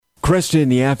Kresta in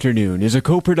the Afternoon is a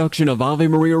co-production of Ave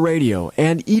Maria Radio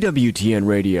and EWTN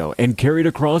Radio and carried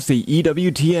across the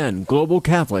EWTN Global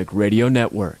Catholic Radio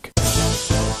Network.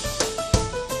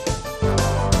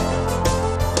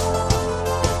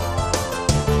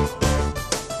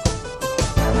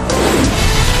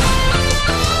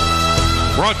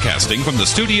 Broadcasting from the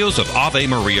studios of Ave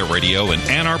Maria Radio in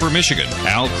Ann Arbor, Michigan,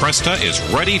 Al Kresta is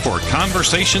ready for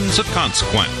conversations of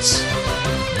consequence.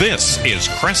 This is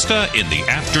Kresta in the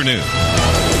Afternoon.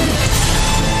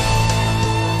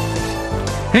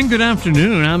 And good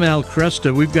afternoon. I'm Al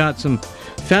Kresta. We've got some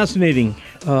fascinating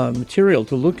material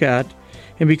to look at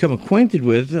and become acquainted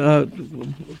with.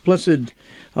 Blessed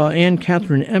Anne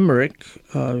Catherine Emmerich,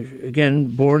 again,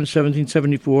 born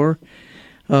 1774,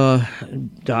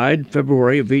 died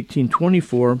February of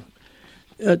 1824.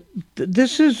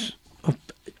 This is a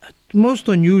most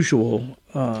unusual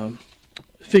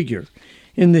figure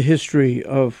in the history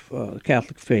of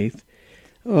Catholic faith.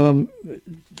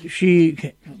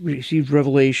 She received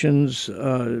revelations.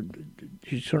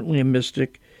 She's certainly a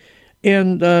mystic.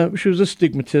 And she was a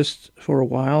stigmatist for a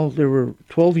while. There were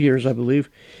 12 years, I believe,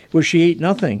 where she ate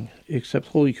nothing except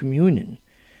Holy Communion.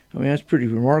 I mean, that's pretty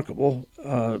remarkable.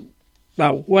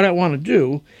 Now, what I want to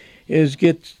do is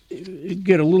get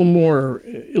a little more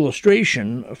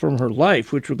illustration from her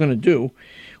life, which we're going to do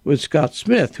with Scott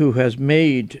Smith, who has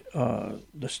made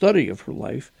the study of her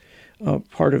life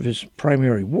part of his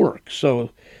primary work.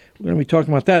 So we're going to be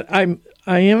talking about that. I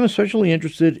am especially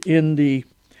interested in the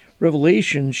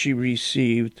revelation she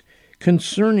received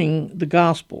concerning the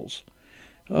Gospels.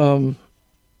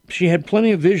 She had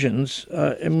plenty of visions,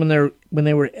 and when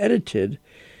they were edited,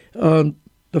 the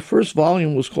first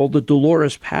volume was called The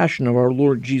Dolorous Passion of Our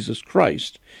Lord Jesus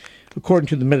Christ, according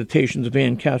to the Meditations of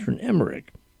Anne Catherine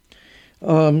Emmerich.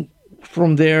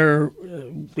 From there,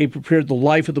 they prepared The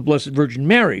Life of the Blessed Virgin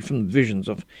Mary from the visions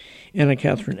of Anna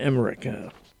Catherine Emmerich.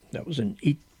 That was in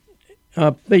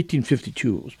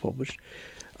 1852 it was published.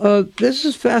 This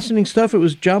is fascinating stuff. It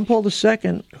was John Paul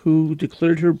II who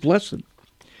declared her blessed.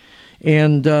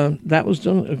 And that was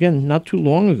done, again, not too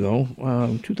long ago,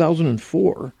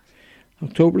 2004,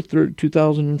 October 3rd,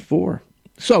 2004.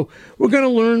 So we're going to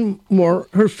learn more.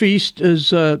 Her feast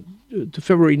is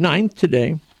February 9th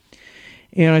today.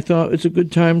 And I thought it's a good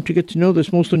time to get to know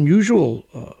this most unusual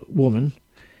woman,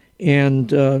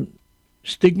 and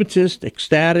stigmatist,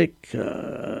 ecstatic,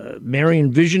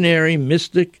 Marian visionary,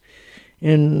 mystic,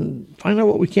 and find out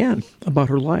what we can about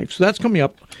her life. So that's coming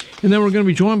up. And then we're going to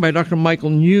be joined by Dr. Michael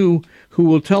New, who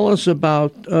will tell us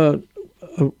about a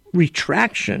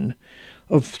retraction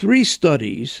of 3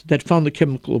 studies that found the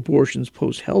chemical abortions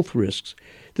pose health risks.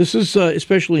 This is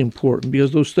especially important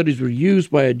because those studies were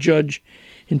used by a judge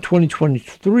in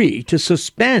 2023 to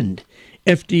suspend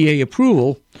FDA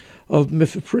approval of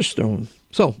mifepristone.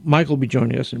 So, Michael will be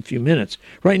joining us in a few minutes.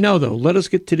 Right now, though, let us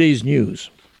get today's news.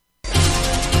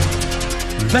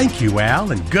 Thank you,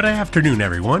 Al, and good afternoon,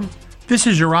 everyone. This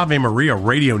is your Ave Maria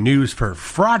Radio News for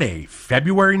Friday,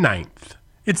 February 9th.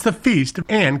 It's the feast of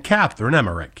Anne Catherine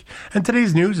Emmerich, and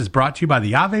today's news is brought to you by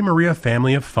the Ave Maria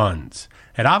family of funds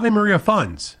at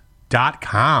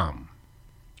AveMariaFunds.com.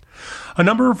 A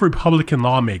number of Republican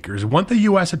lawmakers want the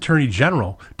U.S. Attorney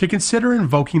General to consider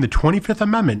invoking the 25th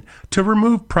Amendment to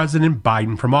remove President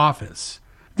Biden from office.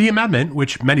 The amendment,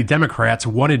 which many Democrats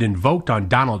wanted invoked on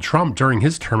Donald Trump during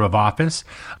his term of office,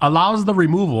 allows the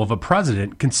removal of a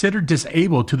president considered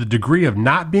disabled to the degree of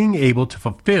not being able to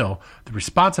fulfill the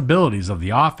responsibilities of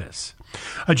the office.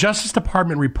 A Justice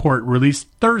Department report released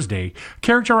Thursday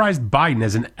characterized Biden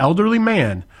as an elderly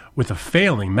man with a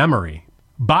failing memory.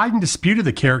 Biden disputed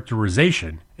the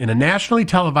characterization in a nationally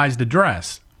televised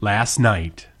address last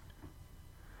night.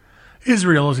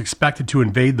 Israel is expected to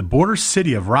invade the border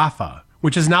city of Rafah,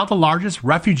 which is now the largest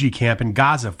refugee camp in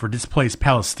Gaza for displaced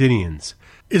Palestinians.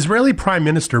 Israeli Prime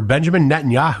Minister Benjamin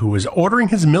Netanyahu is ordering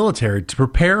his military to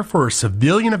prepare for a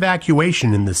civilian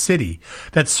evacuation in the city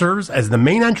that serves as the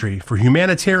main entry for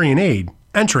humanitarian aid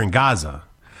entering Gaza.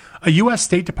 A U.S.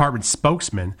 State Department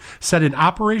spokesman said an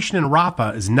operation in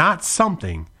Rafah is not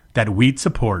something that we'd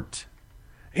support.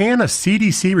 And a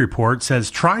CDC report says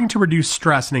trying to reduce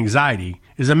stress and anxiety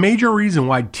is a major reason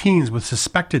why teens with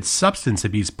suspected substance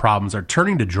abuse problems are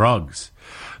turning to drugs.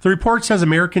 The report says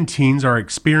American teens are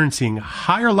experiencing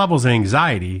higher levels of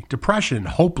anxiety, depression, and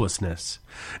hopelessness.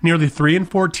 Nearly 3 in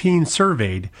 4 teens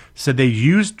surveyed said they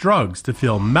used drugs to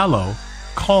feel mellow,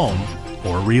 calm,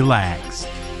 or relaxed.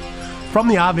 From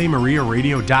the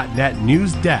AveMariaRadio.net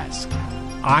news desk,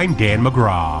 I'm Dan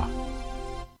McGraw.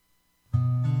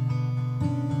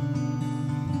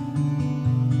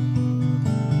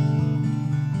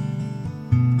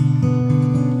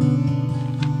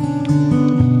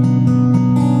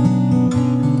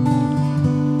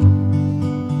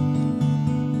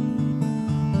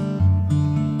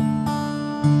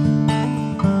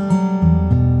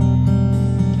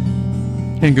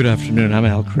 And good afternoon. I'm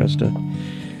Al Kresta.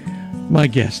 My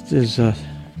guest is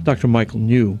Dr. Michael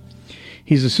New.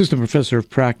 He's assistant professor of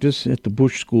practice at the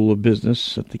Bush School of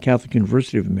Business at the Catholic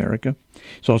University of America.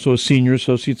 He's also a senior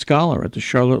associate scholar at the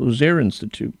Charlotte Luzier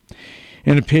Institute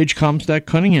and a Page Comstock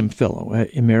Cunningham Fellow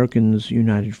at Americans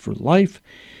United for Life.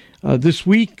 This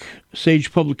week,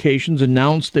 Sage Publications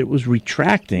announced that it was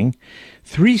retracting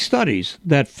 3 studies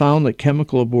that found that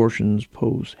chemical abortions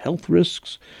pose health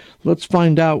risks. Let's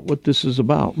find out what this is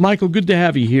about. Michael, good to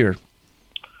have you here.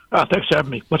 Thanks for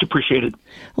having me. Much appreciated.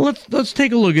 Let's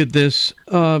take a look at this.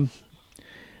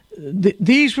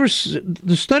 These were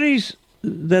the studies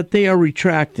that they are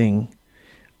retracting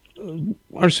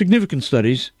are significant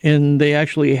studies, and they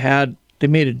actually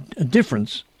made a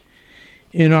difference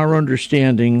in our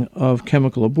understanding of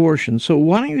chemical abortion. So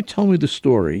why don't you tell me the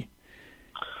story?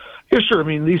 Yeah, sure. I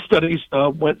mean, these studies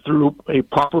went through a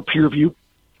proper peer review,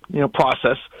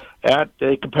 process at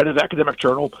a competitive academic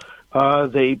journal.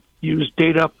 They used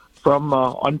data from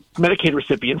on Medicaid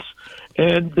recipients,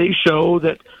 and they show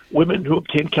that women who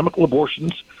obtain chemical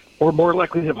abortions are more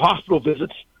likely to have hospital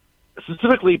visits,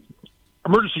 specifically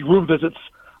emergency room visits,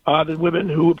 than women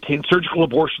who obtain surgical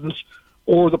abortions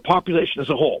or the population as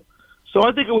a whole. So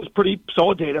I think it was pretty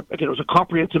solid data. Again, it was a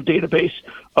comprehensive database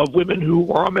of women who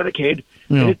are on Medicaid.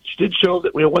 Yeah. And it did show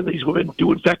that when these women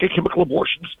do, in fact, get chemical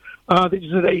abortions, they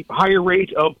just had a higher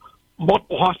rate of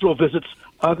multiple hospital visits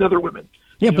than other women.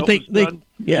 Yeah, but they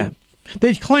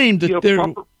claimed that they're...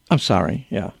 I'm sorry,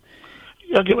 yeah.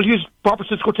 It was used, proper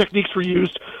statistical techniques were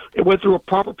used. It went through a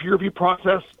proper peer review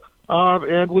process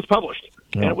and was published.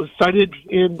 Yeah. And it was cited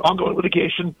in ongoing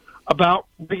litigation about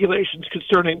regulations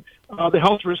concerning the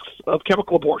health risks of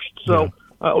chemical abortion. So it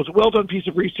was a well-done piece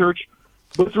of research,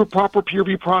 went through a proper peer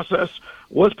review process,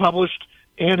 was published,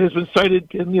 and has been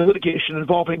cited in the litigation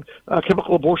involving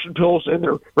chemical abortion pills and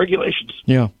their regulations.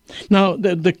 Yeah. Now,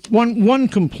 the one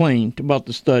complaint about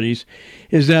the studies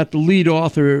is that the lead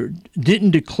author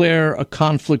didn't declare a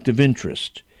conflict of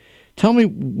interest. Tell me,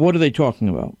 what are they talking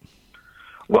about?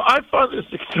 Well, I found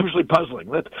this extremely puzzling.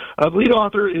 That the lead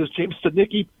author is James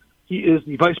Studnicki. He is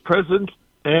the vice president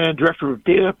and director of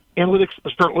data analytics at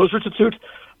the Charlotte Luzier Institute.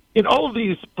 In all of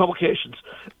these publications,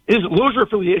 his Luzier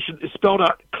affiliation is spelled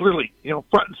out clearly,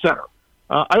 front and center.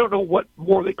 I don't know what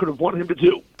more they could have wanted him to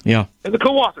do. Yeah. And the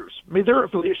co-authors, their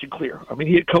affiliation clear.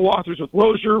 He had co-authors with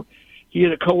Luzier. He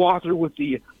had a co-author with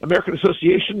the American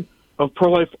Association of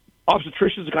Pro-Life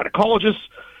Obstetricians and Gynecologists.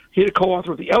 He had a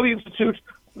co-author with the Ellie Institute.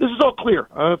 This is all clear.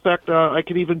 In fact, I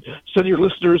can even send your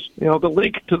listeners, the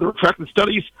link to the retracted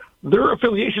studies. Their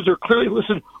affiliations are clearly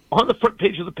listed on the front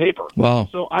page of the paper. Wow.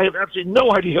 So I have absolutely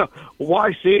no idea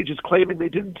why Sage is claiming they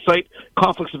didn't cite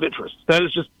conflicts of interest. That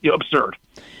is just absurd.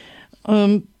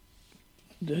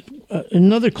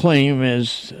 Another claim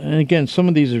is, and again, some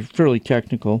of these are fairly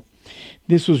technical.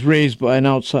 This was raised by an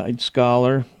outside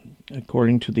scholar,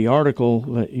 according to the article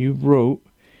that you wrote.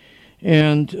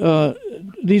 And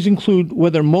these include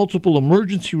whether multiple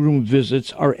emergency room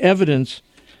visits are evidence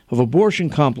of abortion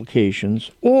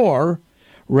complications or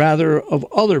rather of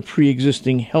other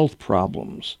pre-existing health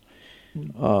problems.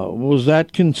 Was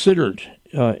that considered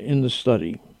in the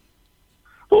study?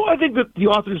 Well, I think that the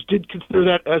authors did consider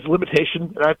that as a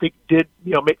limitation, and I think did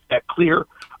make that clear.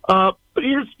 But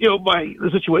here's the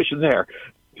situation there.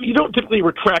 You don't typically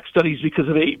retract studies because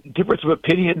of a difference of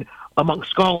opinion among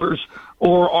scholars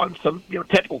or on some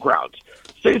technical grounds.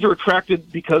 Studies are retracted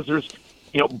because there's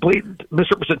blatant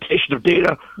misrepresentation of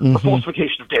data or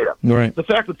falsification of data. Right. The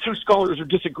fact that 2 scholars are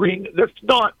disagreeing, that's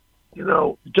not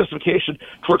justification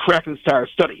to retract the entire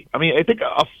study. I think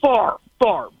a far,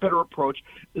 far better approach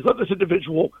is let this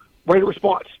individual write a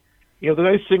response. The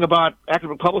nice thing about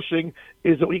academic publishing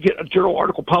is that when you get a journal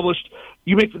article published,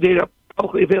 you make the data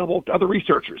publicly available to other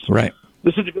researchers. Right.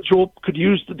 This individual could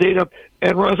use the data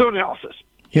and run his own analysis.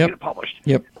 Yep. Get it published.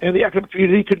 Yep. And the academic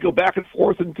community could go back and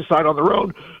forth and decide on their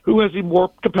own who has the more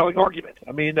compelling argument.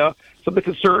 Some of the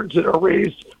concerns that are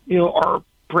raised, are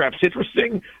perhaps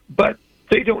interesting, but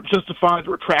they don't justify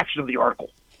the retraction of the article.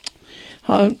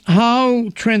 How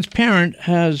transparent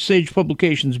has Sage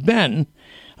Publications been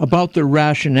about their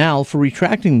rationale for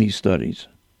retracting these studies?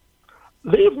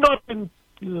 They have not been,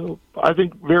 I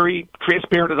think, very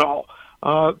transparent at all.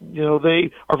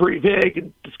 They are very vague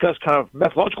and discuss kind of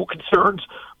methodological concerns,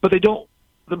 but they don't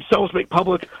themselves make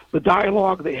public the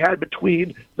dialogue they had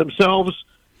between themselves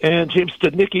and James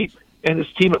Studnicki and his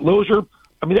team at Luzier.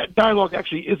 That dialogue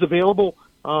actually is available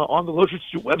on the Luzier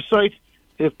Institute website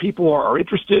if people are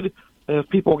interested. If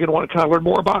people are going to want to kind of learn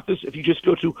more about this, if you just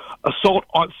go to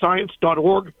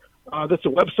assaultonscience.org, that's a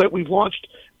website we've launched,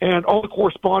 and all the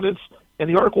correspondence and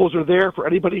the articles are there for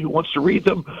anybody who wants to read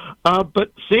them.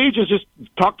 But SAGE has just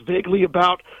talked vaguely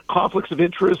about conflicts of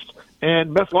interest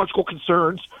and methodological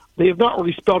concerns. They have not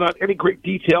really spelled out any great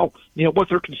detail, what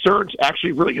their concerns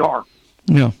actually really are.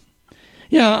 Yeah.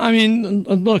 Yeah, I mean,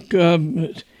 look, even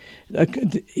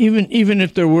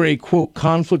if there were a, quote,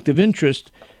 conflict of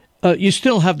interest, you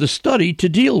still have the study to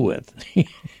deal with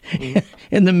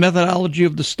and the methodology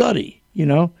of the study,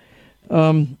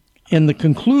 and the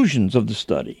conclusions of the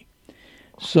study.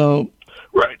 So,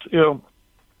 right, and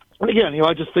again,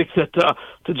 I just think that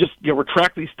to just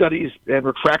retract these studies and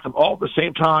retract them all at the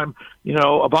same time,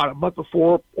 about a month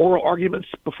before oral arguments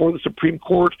before the Supreme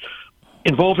Court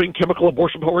involving chemical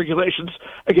abortion pill regulations,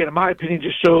 again, in my opinion,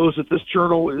 just shows that this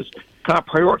journal is kind of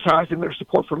prioritizing their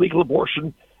support for legal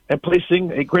abortion and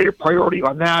placing a greater priority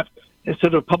on that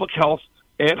instead of public health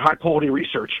and high quality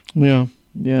research. Yeah,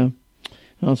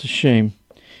 that's a shame.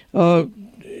 What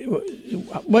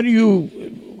do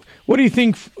you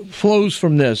think flows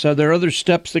from this? Are there other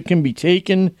steps that can be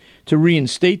taken to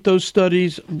reinstate those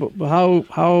studies? Where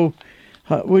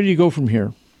do you go from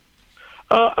here?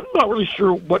 I'm not really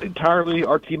sure what entirely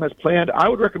our team has planned. I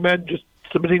would recommend just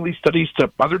submitting these studies to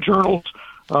other journals.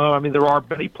 There are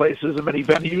many places and many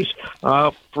venues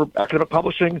for academic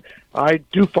publishing. I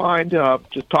do find,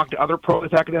 just talking to other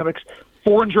pro-life academics,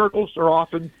 foreign journals are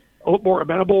often a little more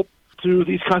amenable to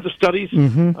these kinds of studies.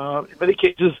 In many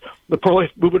cases, the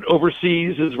pro-life movement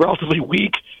overseas is relatively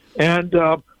weak, and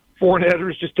foreign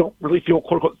editors just don't really feel,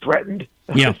 quote-unquote, threatened.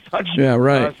 Yeah, yeah,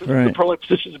 right, right. The pro-life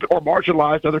position is a bit more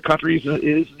marginalized in other countries than it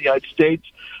is in the United States.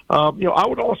 I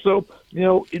would also,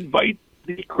 invite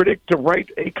the critic to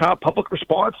write a kind of public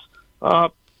response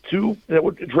that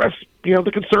would address,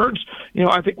 the concerns.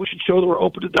 I think we should show that we're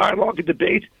open to dialogue and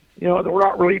debate, that we're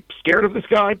not really scared of this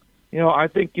guy. I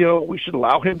think, we should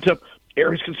allow him to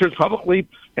air his concerns publicly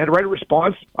and write a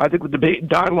response. I think the debate and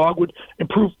dialogue would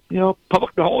improve,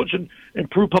 public knowledge and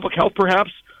improve public health,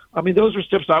 perhaps. Those are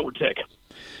steps I would take.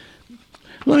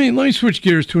 Let me switch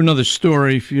gears to another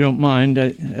story, if you don't mind.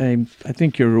 I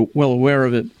think you're well aware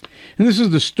of it. And this is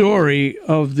the story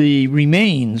of the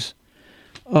remains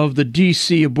of the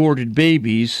D.C. aborted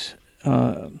babies.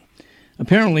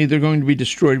 Apparently, they're going to be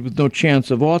destroyed with no chance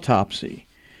of autopsy.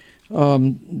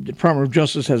 The Department of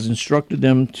Justice has instructed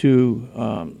them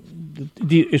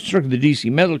instructed the D.C.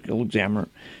 medical examiner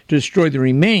to destroy the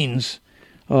remains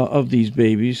of these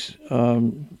babies.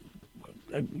 Some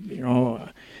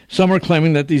are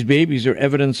claiming that these babies are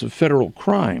evidence of federal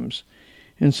crimes.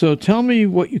 And so tell me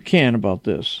what you can about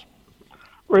this.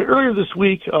 Right. Earlier this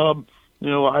week, I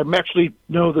actually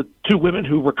know the two women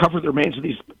who recovered the remains of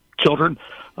these children.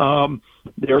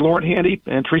 They're Lauren Handy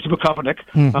and Teresa McCovenick.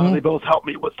 They both helped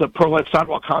me with the pro-life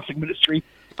sidewalk counseling ministry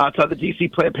outside the D.C.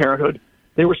 Planned Parenthood.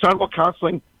 They were sidewalk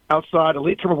counseling outside a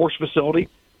late-term abortion facility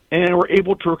and were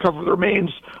able to recover the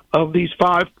remains of these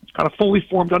 5 kind of fully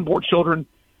formed unborn children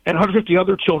and 150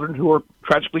 other children who were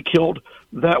tragically killed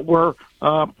that were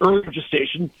earlier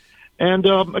gestation. And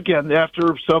again,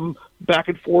 after some back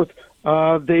and forth,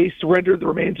 they surrendered the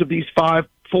remains of these 5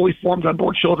 fully formed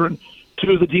unborn children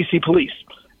to the D.C. police.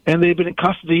 And they've been in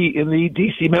custody in the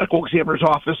D.C. medical examiner's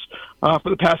office for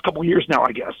the past couple of years now,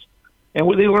 I guess. And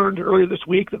when they learned earlier this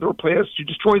week that there were plans to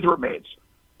destroy the remains,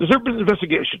 there's never been an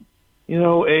investigation.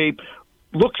 A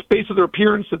looks based on their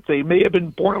appearance that they may have been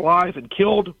born alive and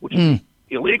killed, which is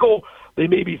illegal. They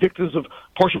may be victims of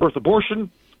partial birth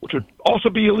abortion, which would also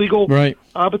be illegal. Right.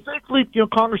 But thankfully,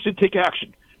 Congress did take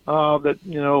action.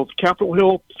 Capitol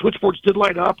Hill switchboards did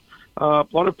light up. A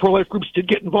lot of pro-life groups did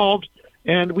get involved.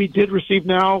 And we did receive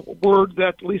now word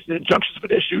that at least an injunction has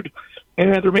been issued,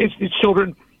 and the remains of these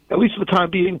children, at least for the time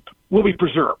being, will be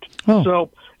preserved. Oh, so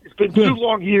it's been 2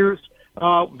 long years,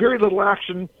 very little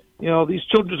action. These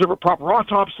children deserve a proper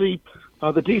autopsy.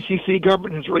 The DCC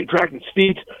government has really dragged its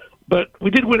feet, but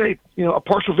we did win a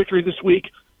partial victory this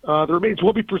week. The remains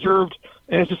will be preserved,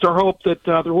 and it's just our hope that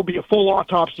there will be a full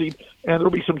autopsy and there will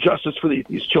be some justice for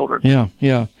these children.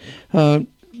 Yeah.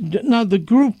 Now, the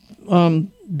group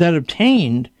that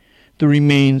obtained the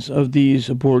remains of these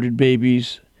aborted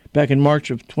babies back in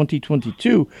March of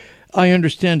 2022, I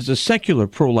understand is a secular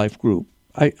pro-life group.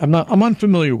 I'm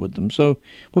unfamiliar with them. So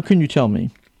what can you tell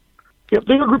me? Yeah,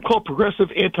 they're a group called Progressive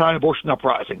Anti-Abortion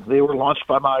Uprising. They were launched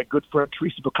by my good friend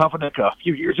Teresa McCovenick a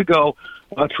few years ago.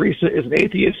 Teresa is an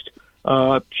atheist.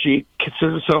 She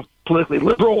considers herself politically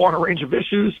liberal on a range of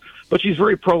issues, but she's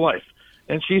very pro-life.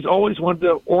 And she's always wanted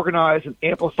to organize and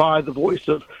amplify the voice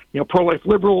of, pro-life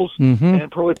liberals and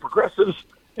pro-life progressives.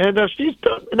 And she's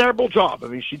done an admirable job.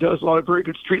 She does a lot of very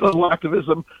good street-level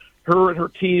activism. Her and her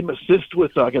team assist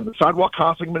with, again, the sidewalk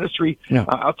counseling ministry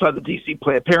outside the D.C.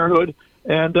 Planned Parenthood.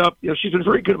 And, she's been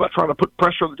very good about trying to put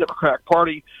pressure on the Democratic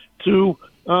Party to,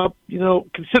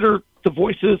 consider the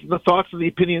voices and the thoughts and the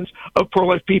opinions of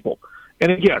pro-life people.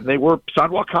 And again, they were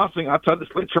sidewalk counseling outside the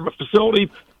Slate Terminal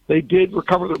facility. They did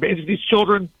recover the remains of these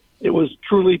children. It was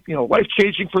truly,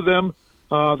 life-changing for them.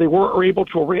 They were able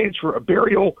to arrange for a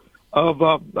burial of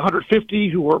 150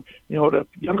 who were, at a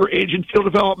younger age in field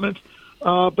development.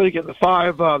 But again, the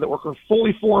 5 that were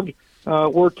fully formed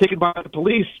were taken by the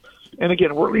police. And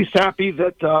again, we're at least happy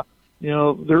that,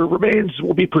 their remains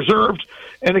will be preserved.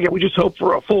 And again, we just hope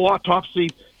for a full autopsy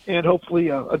and hopefully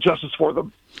a justice for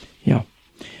them. Yeah.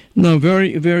 No,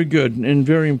 very, very good and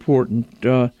very important.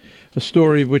 A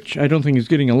story which I don't think is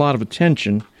getting a lot of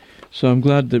attention. So I'm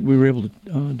glad that we were able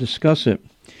to discuss it.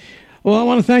 Well, I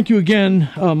want to thank you again,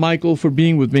 Michael, for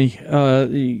being with me.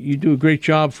 You do a great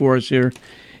job for us here.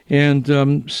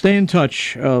 And stay in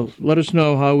touch. Let us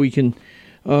know how we can,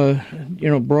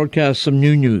 broadcast some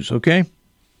new news, okay?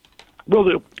 Will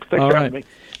do. Thanks for having me.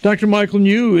 Dr. Michael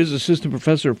New is Assistant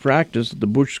Professor of Practice at the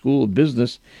Bush School of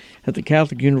Business at the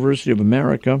Catholic University of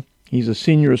America. He's a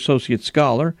Senior Associate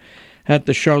Scholar at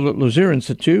the Charlotte Lozier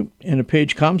Institute and a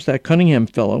Paige Comstock Cunningham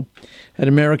Fellow at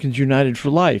Americans United for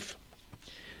Life.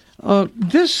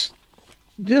 This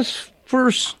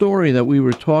first story that we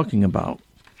were talking about,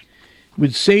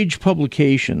 with Sage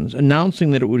Publications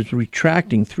announcing that it was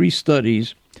retracting 3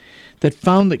 studies that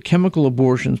found that chemical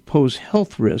abortions pose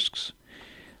health risks.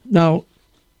 Now,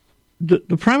 the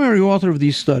primary author of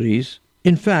these studies,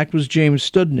 in fact, was James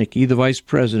Studnicki, the vice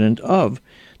president of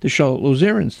the Charlotte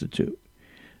Lozier Institute.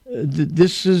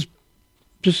 This is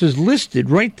listed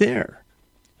right there,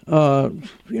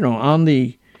 on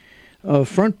the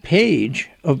front page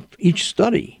of each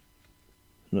study.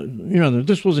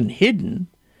 This wasn't hidden.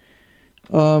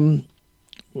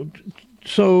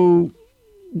 So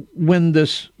when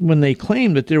they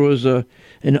claim that there was an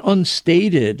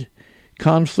unstated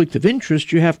conflict of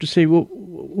interest, you have to say, well,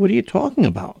 what are you talking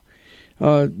about?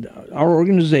 Our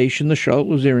organization, the Charlotte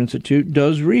Lozier Institute,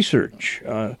 does research,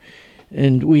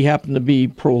 and we happen to be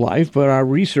pro-life, but our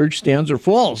research stands or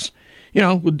falls.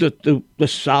 With the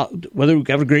whether we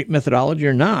have a great methodology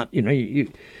or not. You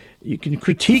can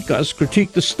critique us,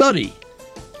 critique the study.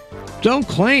 Don't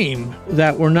claim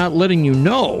that we're not letting you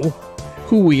know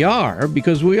who we are,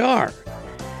 because we are.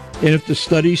 And if the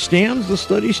study stands, the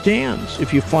study stands.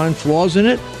 If you find flaws in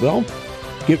it, well,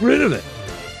 get rid of it.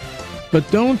 But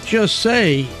don't just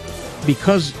say,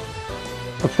 because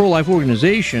a pro-life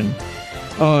organization,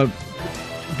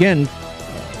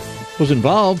 was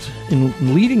involved in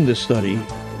leading this study,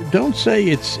 don't say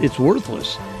it's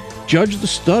worthless. Judge the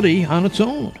study on its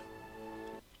own.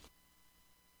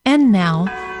 And now,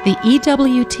 the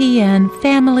EWTN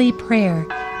Family Prayer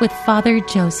with Father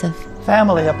Joseph.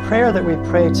 Family, a prayer that we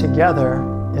pray together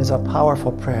is a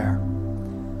powerful prayer.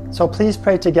 So please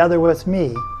pray together with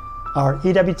me our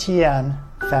EWTN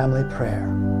Family Prayer.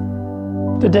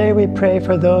 Today we pray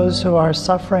for those who are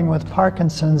suffering with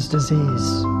Parkinson's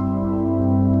disease.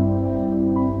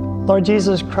 Lord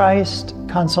Jesus Christ,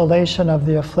 consolation of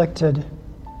the afflicted,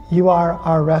 you are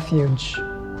our refuge.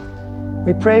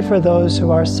 We pray for those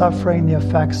who are suffering the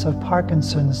effects of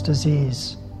Parkinson's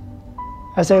disease.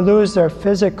 As they lose their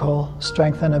physical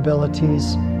strength and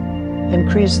abilities,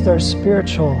 increase their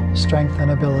spiritual strength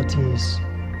and abilities.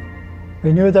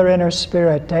 Renew their inner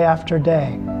spirit day after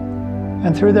day,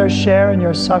 and through their share in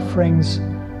your sufferings,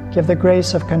 give the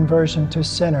grace of conversion to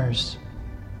sinners.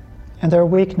 In their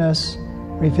weakness,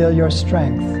 reveal your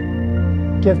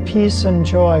strength. Give peace and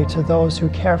joy to those who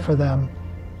care for them.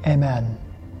 Amen.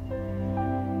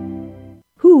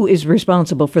 Who is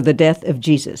responsible for the death of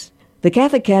Jesus? The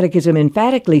Catholic Catechism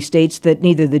emphatically states that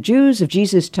neither the Jews of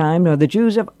Jesus' time nor the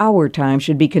Jews of our time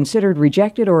should be considered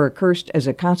rejected or accursed as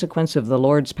a consequence of the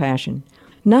Lord's passion.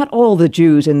 Not all the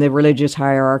Jews in the religious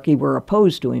hierarchy were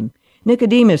opposed to him.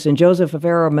 Nicodemus and Joseph of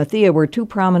Arimathea were 2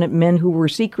 prominent men who were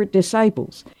secret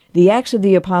disciples. The Acts of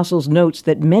the Apostles notes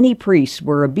that many priests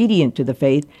were obedient to the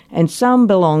faith, and some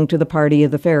belonged to the party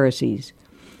of the Pharisees.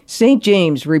 St.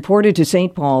 James reported to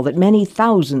St. Paul that many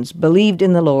thousands believed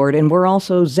in the Lord and were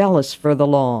also zealous for the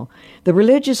law. The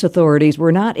religious authorities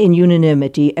were not in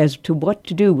unanimity as to what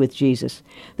to do with Jesus.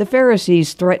 The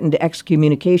Pharisees threatened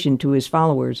excommunication to his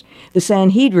followers. The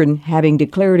Sanhedrin, having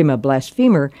declared him a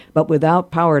blasphemer, but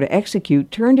without power to execute,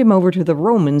 turned him over to the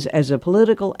Romans as a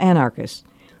political anarchist.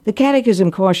 The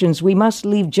Catechism cautions we must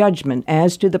leave judgment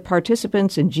as to the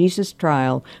participants in Jesus'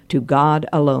 trial to God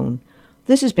alone.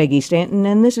 This is Peggy Stanton,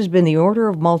 and this has been the Order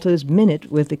of Malta's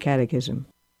Minute with the Catechism.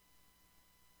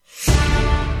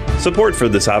 Support for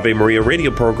this Ave Maria radio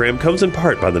program comes in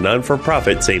part by the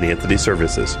non-for-profit St. Anthony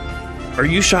Services. Are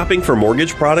you shopping for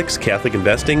mortgage products, Catholic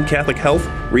investing, Catholic health,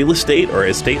 real estate, or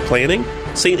estate planning?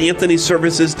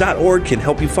 StAnthonyServices.org can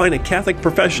help you find a Catholic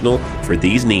professional for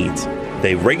these needs.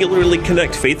 They regularly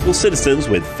connect faithful citizens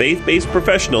with faith-based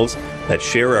professionals that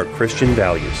share our Christian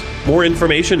values. More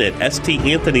information at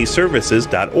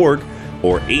StAnthonyServices.org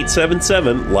or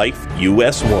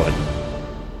 877-LIFE-US1.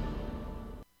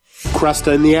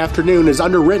 Kresta in the Afternoon is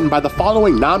underwritten by the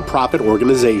following nonprofit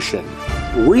organization: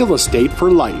 Real Estate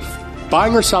for Life.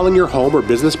 Buying or selling your home or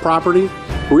business property?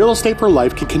 Real Estate for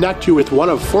Life can connect you with one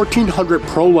of 1,400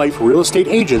 pro-life real estate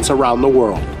agents around the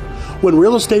world. When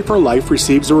Real Estate for Life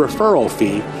receives a referral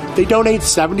fee, they donate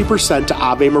 70% to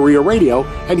Ave Maria Radio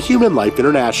and Human Life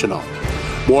International.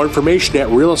 More information at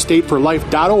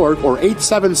realestateforlife.org or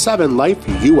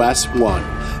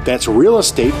 877-LIFE-US1. That's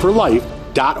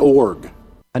realestateforlife.org.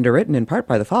 Underwritten in part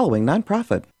by the following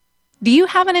nonprofit. Do you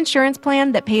have an insurance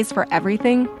plan that pays for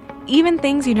everything, even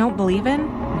things you don't believe in?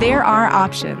 There are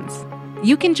options.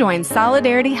 You can join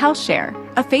Solidarity Health Share,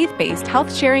 a faith-based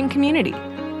health sharing community.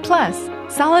 Plus,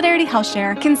 Solidarity Health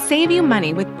Share can save you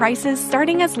money with prices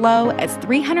starting as low as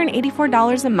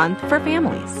 $384 a month for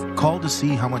families. Call to see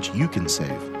how much you can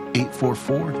save.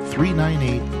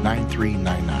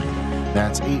 844-398-9399.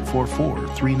 That's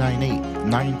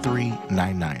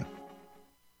 844-398-9399.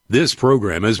 This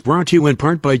program is brought to you in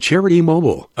part by Charity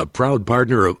Mobile, a proud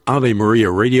partner of Ave Maria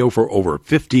Radio for over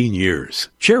 15 years.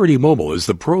 Charity Mobile is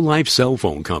the pro-life cell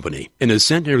phone company and has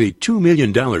sent nearly $2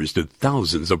 million to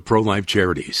thousands of pro-life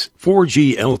charities.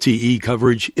 4G LTE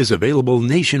coverage is available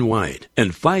nationwide,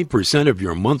 and 5% of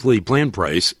your monthly plan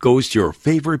price goes to your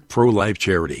favorite pro-life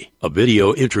charity. A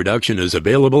video introduction is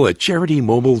available at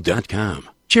CharityMobile.com.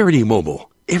 Charity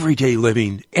Mobile, everyday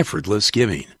living, effortless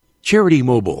giving.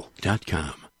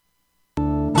 CharityMobile.com.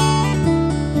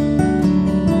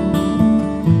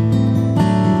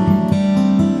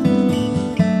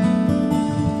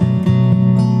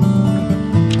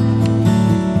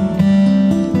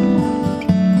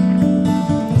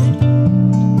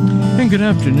 Good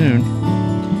afternoon.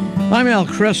 I'm Al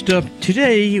Kresta.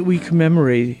 Today we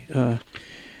commemorate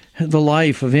the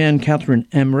life of Anne Catherine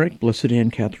Emmerich, Blessed Anne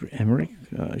Catherine Emmerich.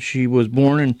 She was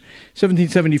born in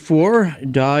 1774,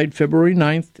 died February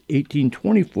 9th,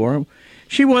 1824.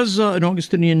 She was an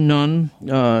Augustinian nun,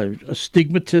 a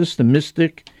stigmatist, a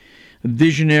mystic, a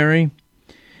visionary.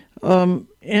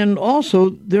 And also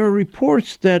there are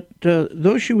reports that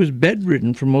though she was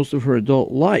bedridden for most of her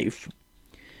adult life,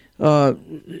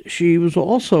 she was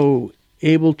also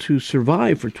able to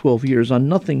survive for 12 years on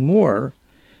nothing more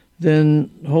than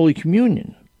Holy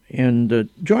Communion. And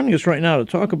joining us right now to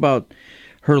talk about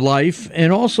her life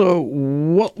and also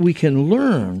what we can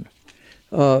learn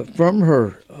from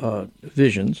her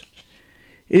visions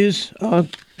is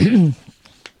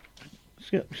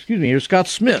Scott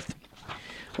Smith.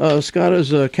 Scott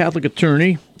is a Catholic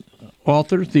attorney,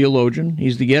 author, theologian.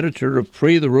 He's the editor of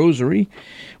Pray the Rosary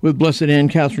with Blessed Anne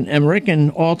Catherine Emmerich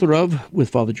and author of,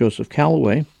 with Father Joseph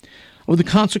Calloway, of The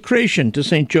Consecration to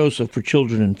St. Joseph for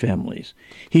Children and Families.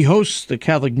 He hosts the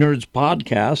Catholic Nerds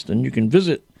podcast, and you can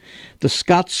visit the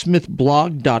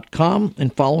scottsmithblog.com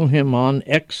and follow him on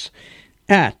X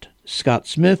at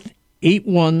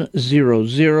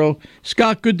scottsmith8100.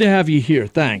 Scott, good to have you here.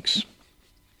 Thanks.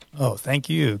 Oh, thank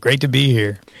you. Great to be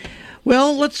here.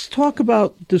 Well, let's talk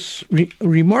about this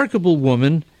remarkable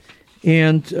woman,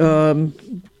 and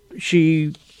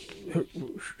she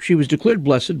was declared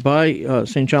blessed by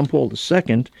St. John Paul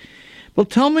II. Well,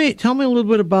 tell me a little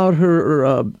bit about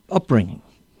her upbringing.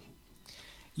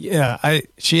 Yeah,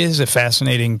 she is a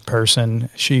fascinating person.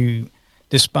 She,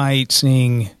 despite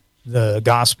seeing the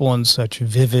gospel in such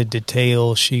vivid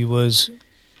detail, she was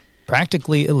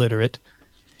practically illiterate.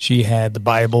 She had the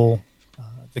Bible,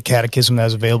 the catechism that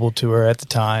was available to her at the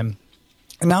time,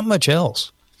 and not much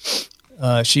else.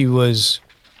 She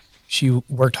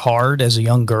worked hard as a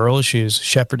young girl. She was a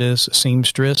shepherdess, a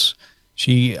seamstress.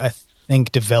 She, I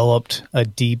think, developed a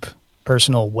deep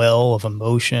personal well of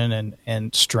emotion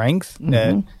and strength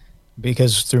that,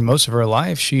 because through most of her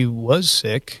life she was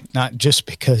sick, not just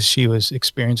because she was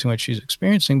experiencing what she was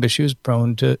experiencing, but she was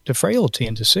prone to frailty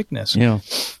and to sickness. Yeah.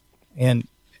 And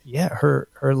yeah, her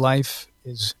life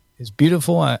is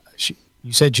beautiful.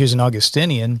 You said she was an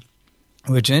Augustinian,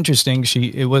 which is interesting.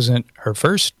 It wasn't her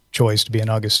first choice to be an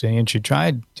Augustinian. She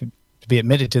tried to be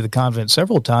admitted to the convent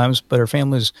several times, but her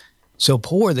family was so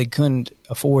poor they couldn't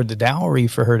afford the dowry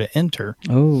for her to enter.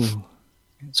 Oh.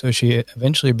 So she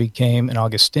eventually became an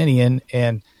Augustinian,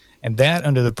 and that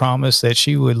under the promise that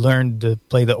she would learn to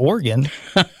play the organ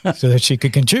so that she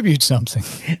could contribute something.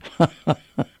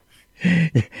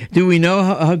 Do we know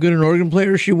how good an organ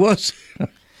player she was?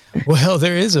 Well,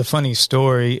 there is a funny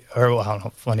story, or well, I don't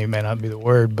know, funny may not be the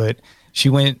word, but she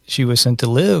was sent to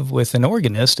live with an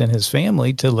organist and his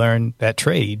family to learn that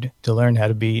trade, to learn how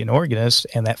to be an organist.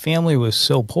 And that family was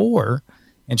so poor,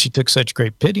 and she took such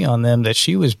great pity on them that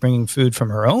she was bringing food from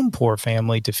her own poor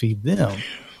family to feed them.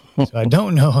 So I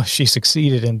don't know if she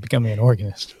succeeded in becoming an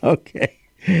organist. Okay.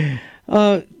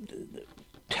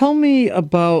 Tell me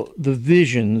about the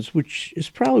visions, which is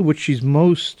probably what she's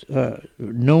most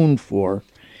known for.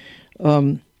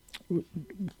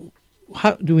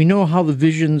 How, do we know how the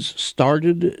visions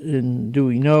started, and do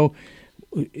we know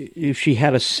if she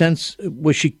had a sense?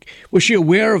 Was she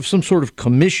aware of some sort of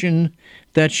commission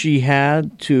that she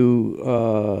had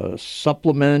to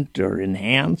supplement or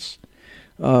enhance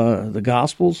the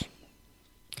Gospels?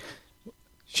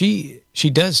 She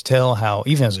does tell how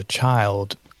even as a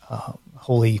child,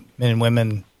 holy men and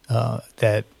women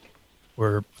that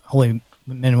were holy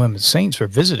men and women saints were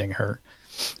visiting her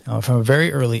from a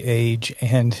very early age,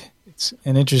 and it's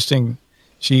an interesting.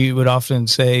 She would often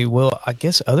say, well, I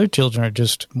guess other children are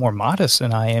just more modest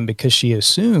than I am, because she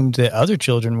assumed that other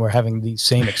children were having these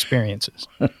same experiences.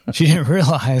 She didn't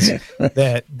realize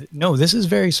that, no, this is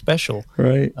very special.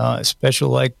 Right. Special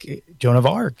like Joan of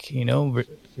Arc,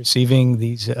 receiving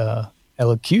these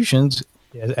elocutions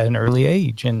at an early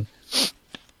age. And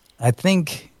I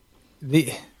think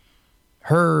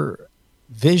her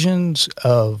visions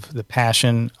of the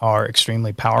Passion are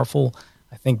extremely powerful.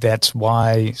 I think that's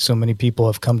why so many people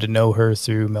have come to know her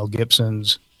through Mel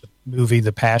Gibson's movie,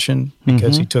 The Passion,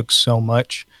 because he took so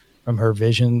much from her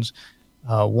visions.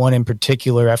 One in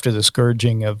particular, after the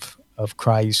scourging of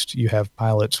Christ, you have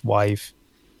Pilate's wife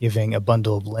giving a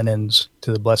bundle of linens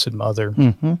to the Blessed Mother.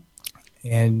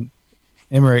 And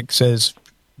Emmerich says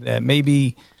that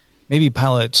maybe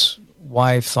Pilate's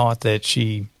wife thought that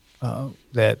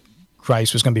that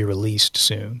Christ was going to be released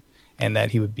soon, and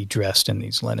that he would be dressed in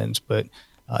these linens. But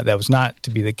that was not to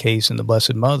be the case, and the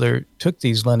Blessed Mother took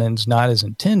these linens not as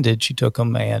intended. She took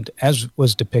them, and as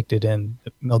was depicted in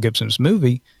Mel Gibson's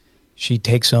movie, she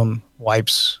takes them,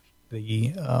 wipes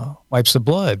the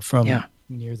blood from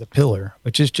near the pillar,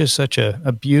 which is just such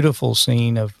a beautiful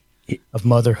scene of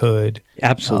motherhood.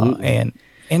 Absolutely.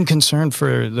 And concern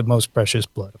for the most precious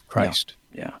blood of Christ.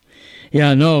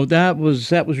 Yeah, no, that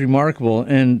was remarkable,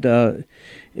 and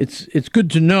it's good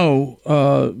to know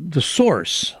the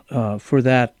source for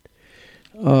that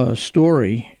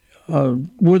story.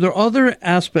 Were there other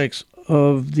aspects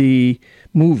of the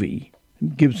movie,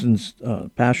 Gibson's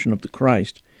Passion of the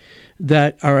Christ,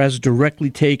 that are as directly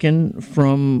taken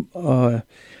from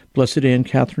Blessed Anne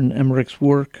Catherine Emmerich's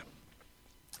work?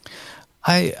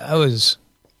 I was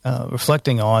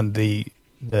reflecting on the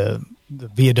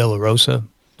Via Dolorosa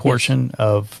portion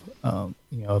of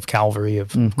Calvary,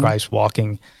 of Christ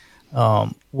walking.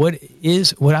 What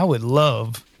I would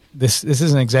love, this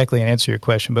isn't exactly an answer to your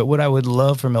question, but what I would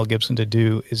love for Mel Gibson to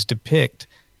do is depict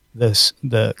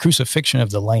the crucifixion of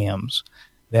the lambs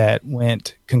that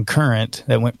went concurrent,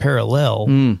 that went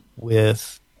parallel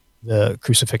with the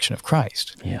crucifixion of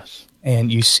Christ. Yes.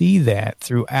 And you see that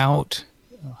throughout.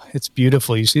 It's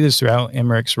beautiful. You see this throughout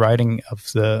Emmerich's writing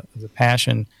of the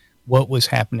Passion, what was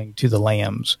happening to the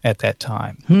lambs at that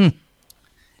time. Wow.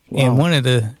 And one of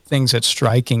the things that's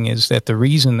striking is that the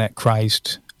reason that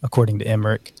Christ, according to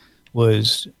Emmerich,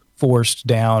 was forced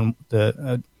down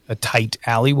a tight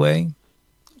alleyway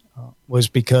was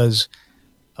because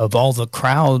of all the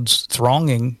crowds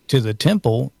thronging to the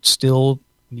temple, still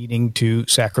needing to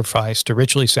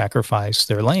ritually sacrifice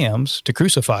their lambs, to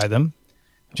crucify them,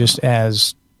 just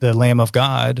as the Lamb of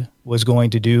God was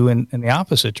going to do in the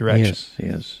opposite direction.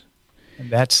 Yes. And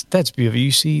that's beautiful.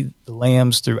 You see the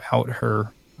lambs throughout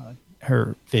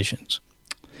her visions.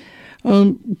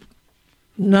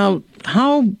 Now,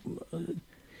 how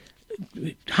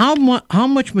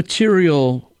much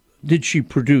material did she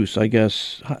produce? I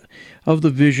guess of the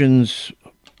visions.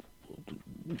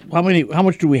 How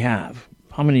much do we have?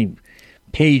 How many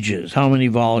pages? How many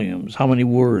volumes? How many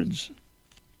words?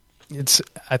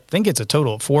 I think it's a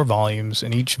total of 4 volumes,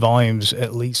 and each volume's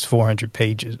at least 400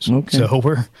 pages. Okay. So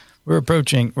we're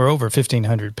over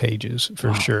 1,500 pages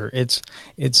for sure. It's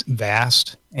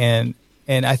vast, and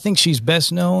I think she's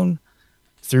best known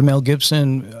through Mel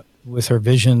Gibson with her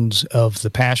visions of the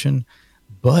Passion,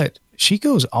 but she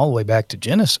goes all the way back to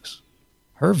Genesis.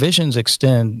 Her visions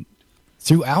extend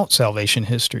throughout salvation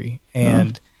history,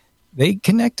 and they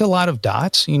connect a lot of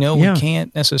dots. We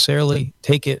can't necessarily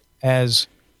take it as.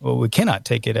 Well, we cannot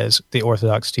take it as the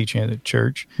Orthodox teaching of the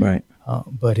Church. Right.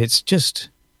 But it's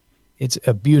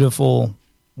a beautiful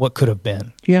what could have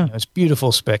been. Yeah. It's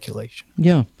beautiful speculation.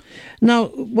 Yeah. Now,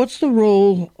 what's the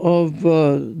role of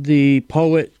the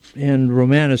poet and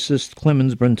romanticist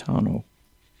Clemens Brentano?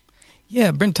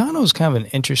 Yeah, Brentano is kind of an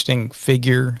interesting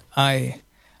figure. I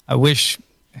wish,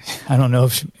 I don't know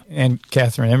if Anne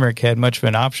Catherine Emmerich had much of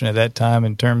an option at that time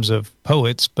in terms of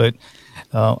poets, but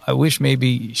I wish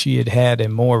maybe she had had a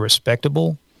more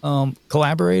respectable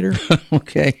collaborator.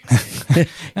 Okay.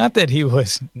 Not that he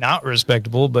was not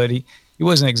respectable, but he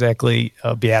wasn't exactly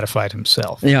beatified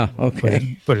himself. Yeah,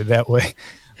 okay. Put it that way.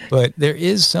 But there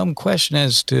is some question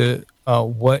as to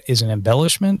what is an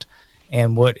embellishment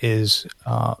and what is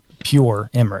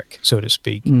pure Emmerich, so to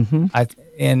speak. Mm-hmm.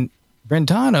 And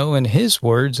Brentano, in his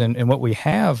words, and what we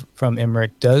have from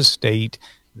Emmerich, does state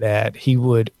that he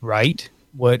would write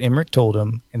what Emmerich told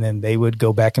him, and then they would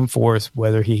go back and forth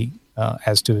whether he,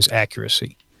 as to his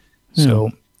accuracy. So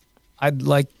I'd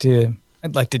like to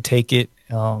take it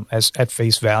as at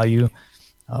face value,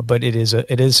 but it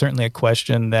is certainly a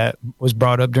question that was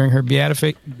brought up during her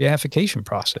beatification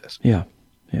process. Yeah,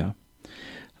 yeah.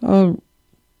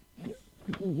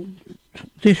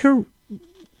 Did her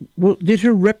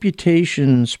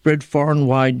reputation spread far and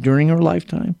wide during her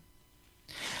lifetime?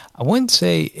 I wouldn't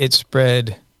say it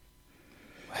spread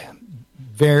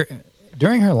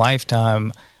during her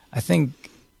lifetime. I think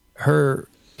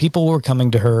people were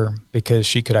coming to her because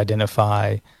she could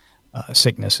identify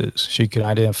sicknesses. She could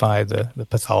identify the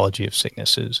pathology of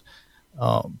sicknesses.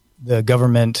 The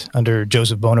government under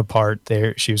Joseph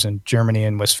Bonaparte, she was in Germany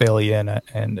and Westphalia,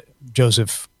 and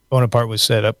Joseph Bonaparte was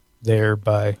set up there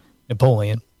by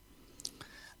Napoleon.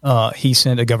 He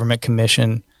sent a government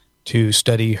commission to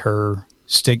study her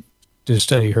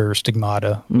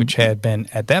stigmata, which had been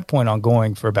at that point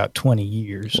ongoing for about 20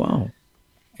 years. Wow.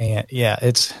 And yeah,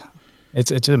 it's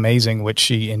amazing what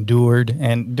she endured.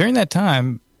 And during that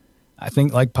time, I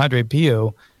think like Padre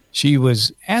Pio, she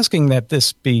was asking that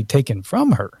this be taken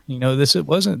from her. It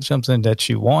wasn't something that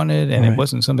she wanted, and It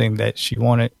wasn't something that she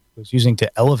was using to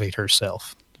elevate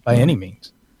herself by any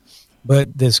means.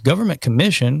 But this government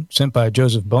commission sent by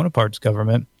Joseph Bonaparte's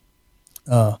government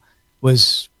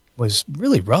was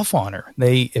really rough on her.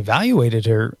 They evaluated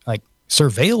her,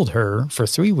 surveilled her for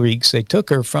 3 weeks. They took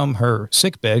her from her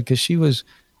sickbed because she was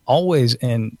always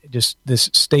in just this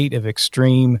state of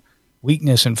extreme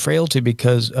weakness and frailty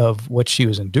because of what she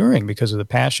was enduring, because of the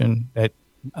passion that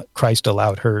Christ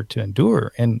allowed her to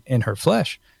endure in her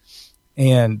flesh.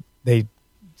 And they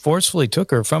forcefully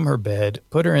took her from her bed,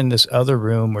 put her in this other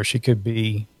room where she could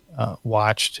be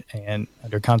watched and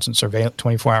under constant surveillance,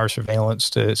 24-hour surveillance,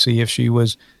 to see if she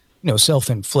was,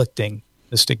 self-inflicting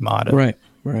the stigmata.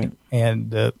 Right.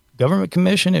 And the government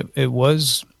commission, it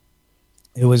was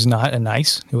not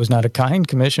a kind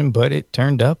commission, but it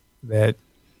turned up that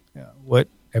what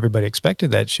everybody expected,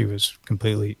 that she was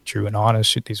completely true and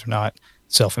honest. These were not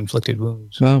self-inflicted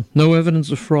wounds. Wow. No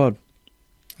evidence of fraud.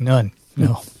 None.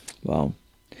 No. Wow.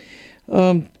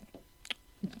 Did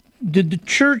the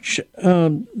church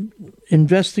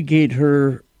investigate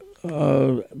her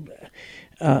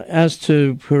as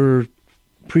to her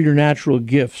preternatural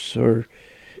gifts, or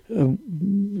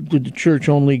did the church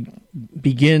only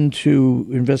begin to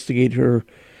investigate her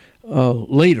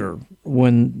later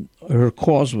when her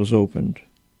cause was opened?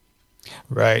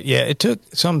 Right. Yeah, it took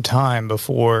some time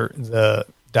before the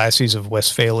Diocese of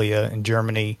Westphalia in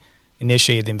Germany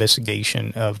initiated the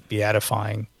investigation of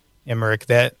beatifying Emmerich.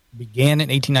 That began in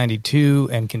 1892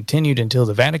 and continued until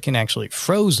the Vatican actually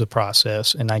froze the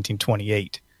process in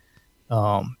 1928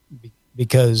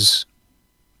 because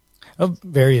of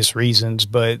various reasons,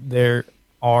 but there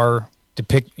are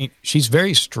she's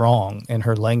very strong in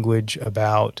her language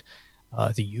about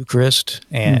the Eucharist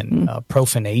and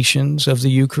profanations of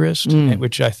the Eucharist,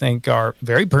 which I think are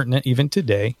very pertinent even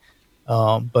today.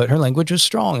 But her language was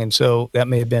strong, and so that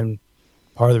may have been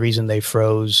part of the reason they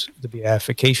froze the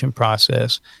beatification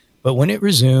process. But when it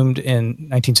resumed in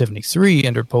 1973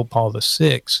 under Pope Paul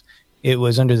VI, it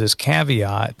was under this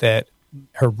caveat that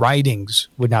her writings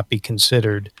would not be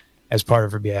considered as part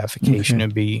of her beatification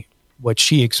and be what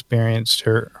she experienced,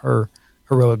 her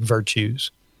heroic virtues.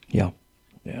 Yeah,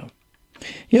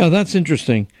 that's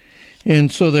interesting.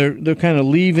 And so they're kind of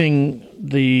leaving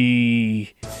the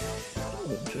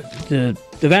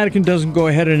Vatican doesn't go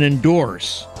ahead and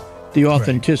endorse the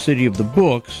authenticity of the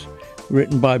books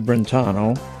written by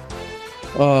Brentano,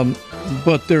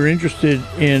 but they're interested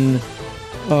in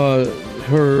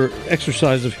her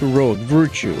exercise of heroic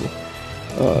virtue,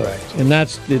 and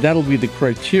that'll be the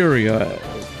criteria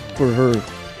for her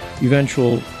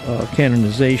eventual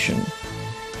canonization,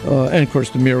 and of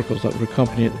course the miracles that would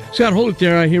accompany it. Scott, hold it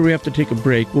there. I hear we have to take a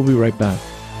break. We'll be right back.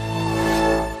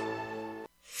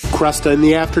 Kresta in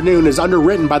the Afternoon is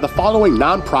underwritten by the following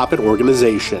nonprofit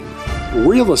organization: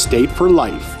 Real Estate for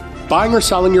Life. Buying or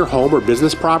selling your home or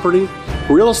business property?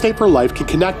 Real Estate for Life can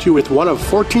connect you with one of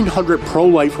 1,400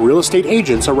 pro-life real estate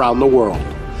agents around the world.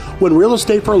 When Real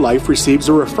Estate for Life receives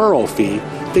a referral fee,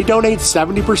 they donate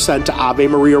 70% to Ave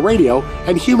Maria Radio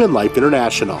and Human Life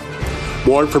International.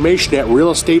 More information at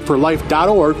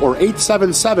realestateforlife.org or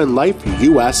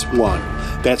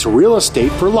 877-LIFE-US1. That's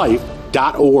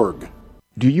realestateforlife.org.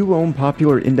 Do you own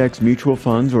popular index mutual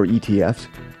funds or ETFs?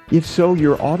 If so,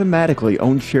 you're automatically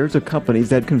own shares of companies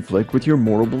that conflict with your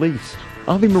moral beliefs.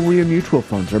 Ave Maria mutual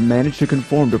funds are managed to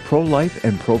conform to pro-life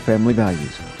and pro-family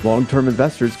values. Long-term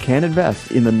investors can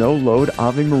invest in the no-load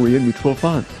Ave Maria mutual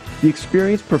funds. The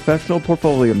experienced professional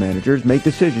portfolio managers make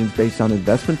decisions based on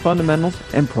investment fundamentals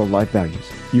and pro-life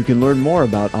values. You can learn more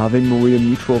about Ave Maria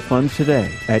mutual funds today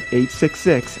at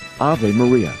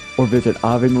 866-AVE-MARIA or visit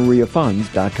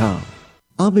AveMariaFunds.com.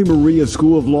 Ave Maria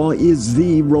School of Law is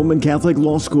the Roman Catholic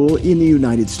law school in the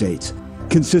United States.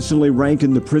 Consistently ranked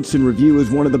in the Princeton Review as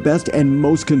one of the best and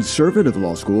most conservative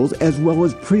law schools, as well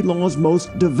as pre-law's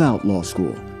most devout law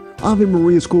school. Ave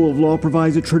Maria School of Law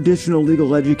provides a traditional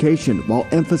legal education while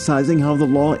emphasizing how the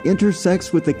law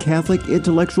intersects with the Catholic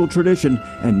intellectual tradition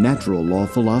and natural law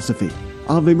philosophy.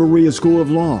 Ave Maria School of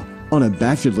Law,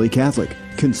 unabashedly Catholic,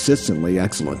 consistently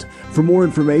excellent. For more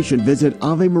information, visit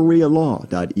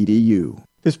avemarialaw.edu.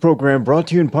 This program brought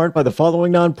to you in part by the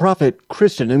following nonprofit,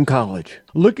 Christendom College.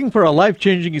 Looking for a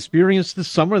life-changing experience this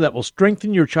summer that will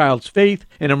strengthen your child's faith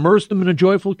and immerse them in a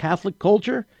joyful Catholic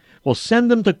culture? Well, send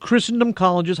them to Christendom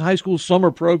College's high school summer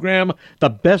program,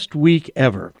 The Best Week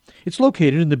Ever. It's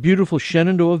located in the beautiful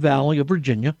Shenandoah Valley of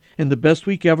Virginia, and The Best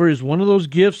Week Ever is one of those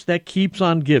gifts that keeps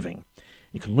on giving.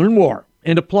 You can learn more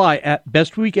and apply at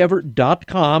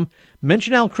bestweekever.com.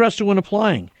 Mention Al Kresta when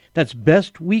applying. That's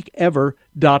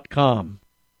bestweekever.com.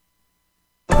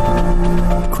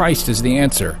 Christ is the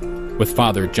answer, with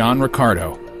Father John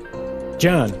Riccardo.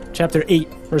 John, chapter 8,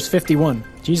 verse 51.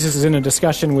 Jesus is in a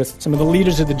discussion with some of the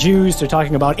leaders of the Jews. They're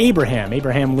talking about Abraham.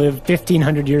 Abraham lived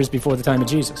 1,500 years before the time of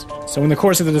Jesus. So in the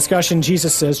course of the discussion,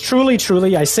 Jesus says, "Truly,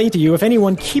 truly, I say to you, if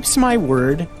anyone keeps my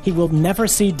word, he will never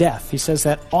see death." He says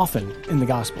that often in the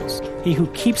Gospels. "He who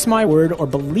keeps my word or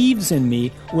believes in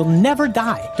me will never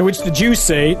die." To which the Jews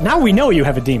say, "Now we know you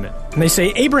have a demon." And they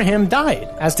say, "Abraham died,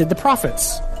 as did the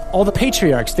prophets. All the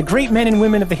patriarchs, the great men and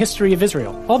women of the history of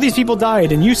Israel. All these people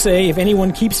died, and you say, if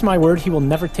anyone keeps my word, he will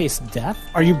never taste death?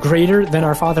 Are you greater than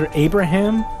our father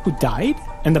Abraham, who died?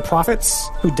 And the prophets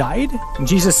who died?" And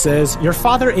Jesus says, "Your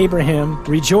father Abraham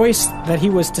rejoiced that he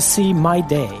was to see my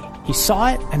day. He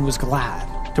saw it and was glad."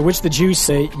 To which the Jews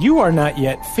say, "You are not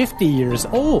yet 50 years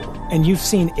old, and you've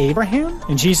seen Abraham?"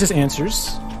 And Jesus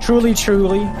answers, "Truly,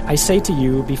 truly, I say to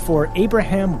you, before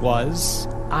Abraham was,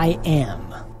 I am."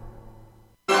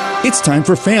 It's time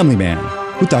for Family Man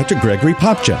with Dr. Gregory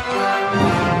Popchak.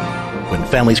 When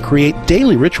families create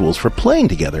daily rituals for playing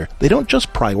together, they don't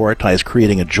just prioritize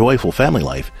creating a joyful family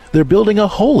life, they're building a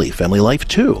holy family life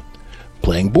too.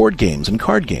 Playing board games and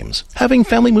card games, having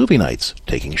family movie nights,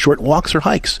 taking short walks or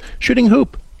hikes, shooting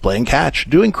hoop, playing catch,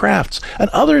 doing crafts,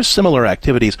 and other similar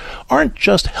activities aren't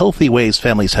just healthy ways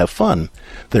families have fun.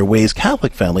 They're ways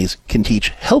Catholic families can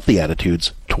teach healthy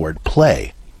attitudes toward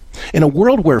play. In a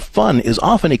world where fun is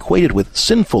often equated with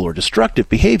sinful or destructive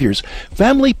behaviors,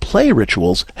 family play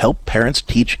rituals help parents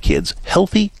teach kids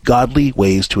healthy, godly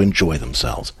ways to enjoy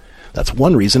themselves. That's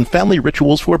one reason family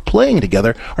rituals for playing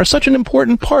together are such an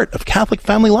important part of Catholic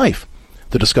family life.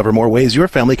 To discover more ways your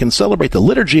family can celebrate the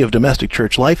liturgy of domestic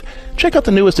church life, check out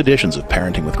the newest editions of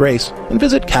Parenting with Grace and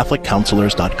visit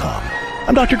CatholicCounselors.com.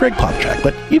 I'm Dr. Greg Popchak,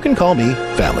 but you can call me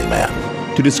Family Man.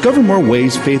 To discover more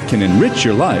ways faith can enrich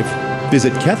your life,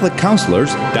 visit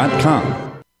CatholicCounselors.com.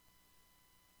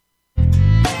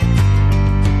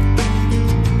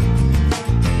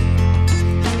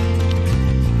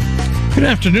 Good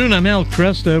afternoon, I'm Al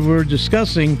Kresta. We're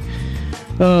discussing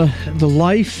the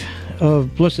life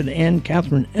of Blessed Anne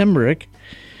Catherine Emmerich,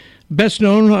 best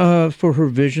known for her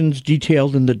visions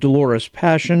detailed in the Dolores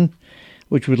Passion,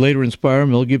 which would later inspire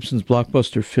Mel Gibson's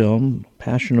blockbuster film,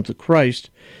 Passion of the Christ.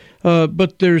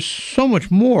 But there's so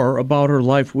much more about her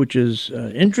life which is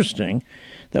interesting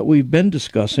that we've been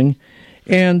discussing.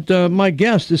 And my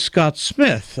guest is Scott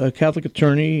Smith, a Catholic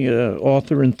attorney,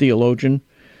 author, and theologian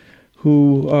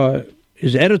who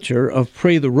is editor of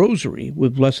Pray the Rosary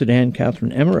with Blessed Anne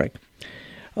Catherine Emmerich.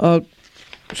 So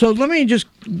let me just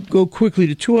go quickly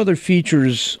to two other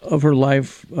features of her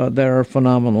life that are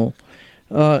phenomenal.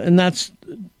 And that's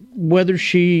whether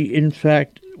she, in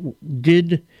fact,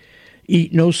 did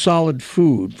eat no solid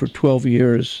food for 12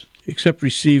 years except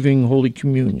receiving Holy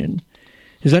Communion.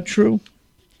 Is that true?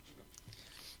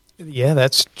 Yeah,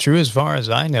 that's true as far as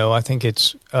I know. I think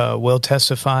it's well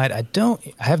testified. I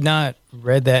have not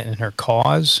read that in her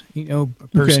cause,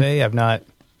 per se. I've not,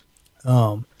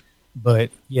 but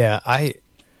yeah,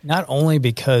 not only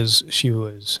because she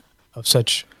was of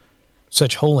such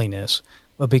holiness,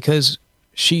 but because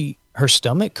her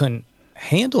stomach couldn't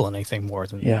handle anything more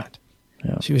than that.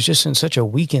 Yeah. She was just in such a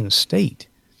weakened state.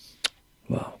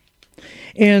 Wow.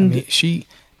 And I mean,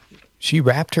 she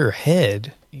wrapped her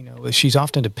head. She's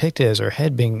often depicted as her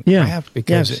head being wrapped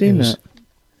because it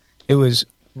was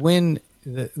when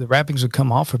the wrappings would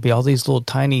come off, would be all these little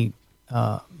tiny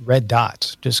red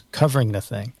dots just covering the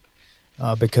thing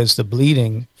because the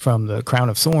bleeding from the crown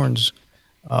of thorns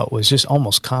was just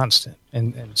almost constant.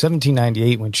 And in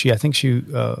 1798, when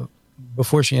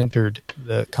before she entered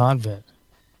the convent,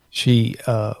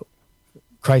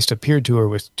 Christ appeared to her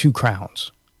with two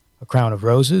crowns, a crown of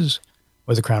roses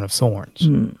or the crown of thorns.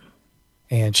 Mm.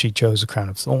 And she chose the crown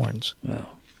of thorns. Wow.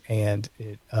 And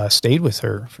it stayed with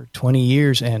her for 20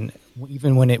 years. And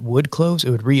even when it would close, it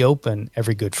would reopen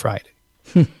every Good Friday.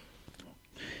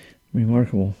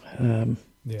 Remarkable.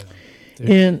 Yeah.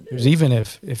 There's even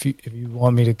if you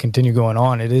want me to continue going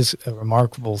on, it is a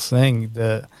remarkable thing.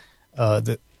 The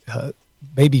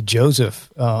baby Joseph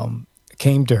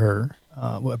came to her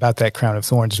about that crown of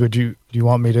thorns. Do you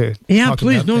want me to? Yeah,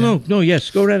 please. No. Yes,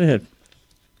 go right ahead.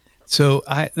 So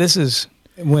this is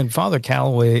when Father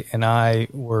Calloway and I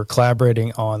were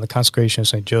collaborating on the consecration of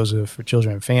St. Joseph for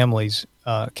children and families.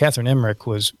 Catherine Emmerich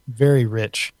was very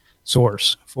rich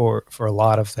source for a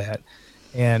lot of that.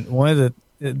 And one of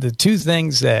the two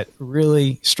things that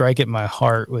really strike at my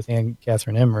heart with Anne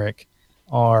Catherine Emmerich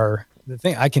are the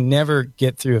thing I can never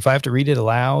get through. If I have to read it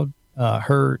aloud,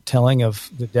 her telling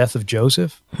of the death of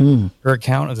Joseph, her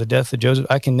account of the death of Joseph,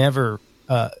 I can never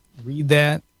read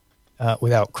that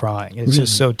without crying. It's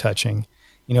just so touching.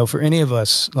 For any of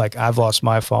us, like I've lost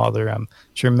my father, I'm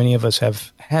sure many of us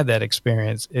have had that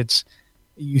experience.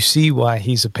 You see why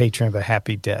he's a patron of a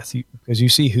happy death because you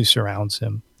see who surrounds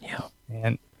him. Yeah.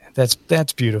 And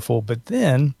that's beautiful. But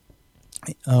then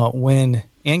when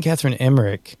Anne Catherine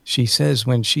Emmerich, she says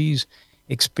when she's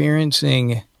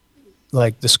experiencing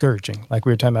like the scourging, like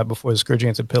we were talking about before, the scourging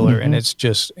at the pillar, and it's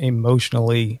just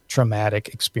emotionally traumatic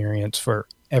experience for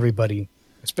everybody,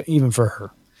 even for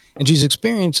her. And she's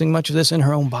experiencing much of this in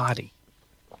her own body.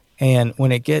 And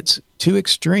when it gets too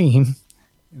extreme,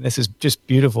 and this is just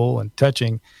beautiful and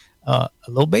touching, a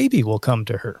little baby will come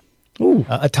to her,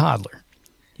 a toddler.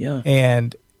 Yeah.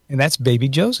 And that's baby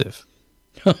Joseph.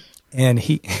 And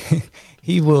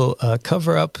he will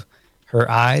cover up her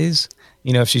eyes,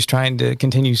 if she's trying to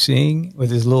continue seeing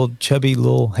with his little chubby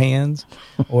little hands,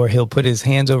 or he'll put his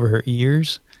hands over her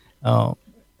ears.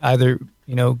 Either,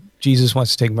 Jesus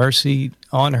wants to take mercy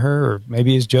on her, or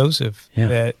maybe it's Joseph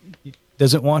that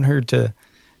doesn't want her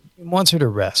wants her to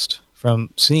rest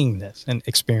from seeing this and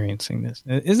experiencing this.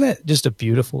 Isn't that just a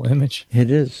beautiful image?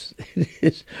 It is. It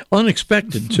is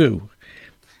unexpected too.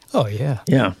 Oh yeah.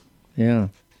 Yeah. Yeah.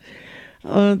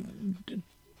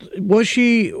 Was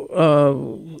she?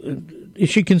 Is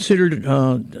she considered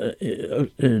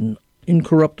an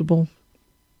incorruptible?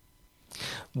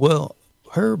 Well,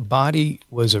 her body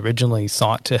was originally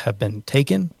thought to have been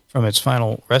taken from its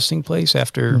final resting place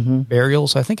after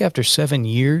burials. I think after 7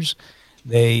 years,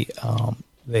 they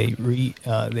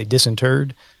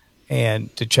disinterred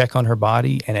and to check on her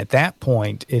body, and at that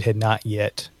point, it had not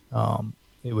yet.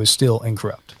 It was still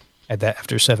incorrupt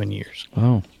after 7 years.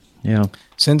 Oh, yeah.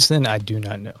 Since then, I do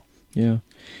not know. Yeah.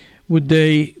 Would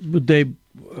they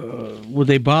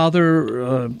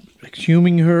bother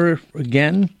exhuming her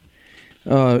again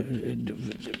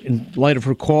in light of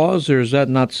her cause, or is that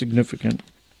not significant?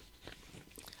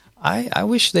 I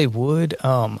wish they would.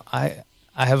 I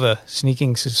have a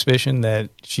sneaking suspicion that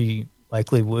she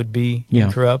likely would be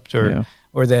incorrupt, or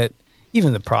that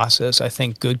even the process, I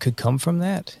think good could come from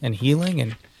that and healing.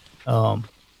 And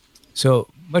so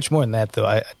much more than that, though,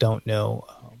 I don't know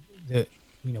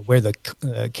where the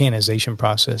canonization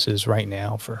process is right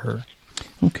now for her.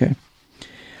 Okay.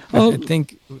 I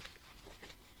think.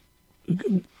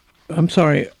 I'm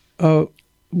sorry. I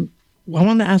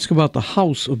want to ask about the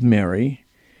House of Mary.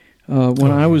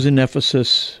 When I was in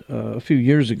Ephesus a few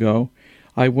years ago,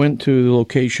 I went to the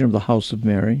location of the House of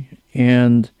Mary,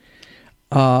 and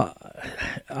it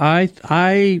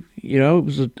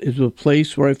was a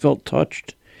place where I felt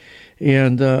touched,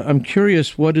 and I'm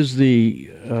curious, what is the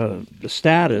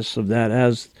status of that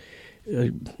as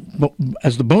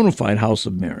the bona fide House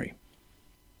of Mary?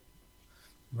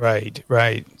 Right.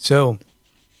 So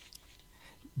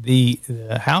the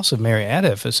House of Mary at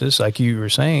Ephesus, like you were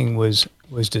saying, was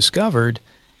was discovered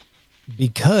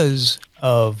because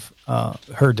of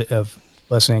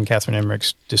Blessed Anne Catherine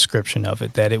Emmerich's description of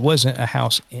it, that it wasn't a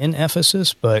house in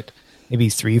Ephesus, but maybe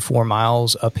 3-4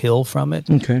 miles uphill from it.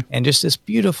 Okay. And just this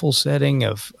beautiful setting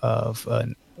of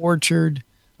an orchard,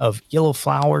 of yellow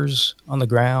flowers on the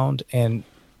ground, and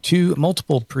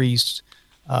multiple priests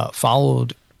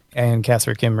followed Anne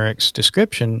Catherine Emmerich's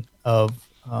description of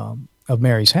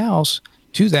Mary's house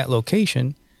to that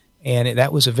location, and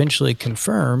that was eventually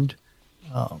confirmed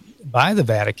by the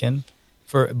Vatican.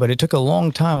 But it took a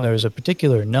long time. There was a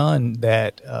particular nun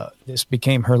that this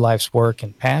became her life's work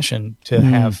and passion to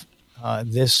have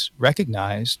this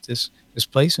recognized, this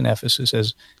place in Ephesus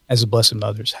as the Blessed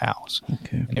Mother's house.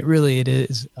 Okay. And it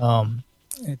is.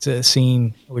 It's a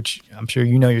scene which I'm sure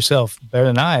you know yourself better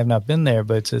than I have not been there,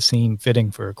 but it's a scene fitting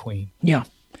for a queen. Yeah.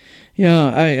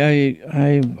 I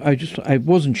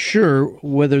wasn't sure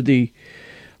whether the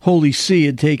Holy See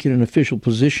had taken an official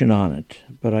position on it,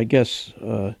 but I guess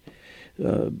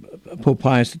Pope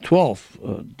Pius XII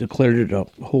declared it a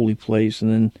holy place,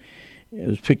 and then it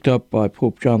was picked up by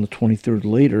Pope John the 23rd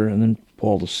later, and then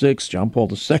Paul VI, John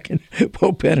Paul II,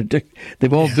 Pope Benedict.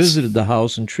 They've all visited the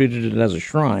house and treated it as a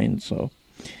shrine. So,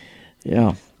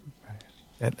 yeah,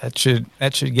 that should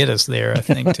get us there, I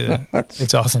think, to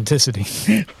its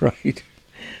authenticity.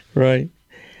 Right.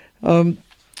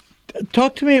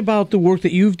 Talk to me about the work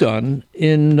that you've done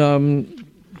in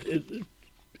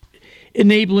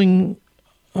enabling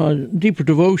deeper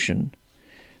devotion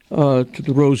to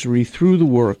the Rosary through the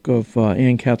work of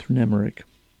Anne Catherine Emmerich.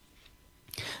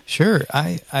 Sure.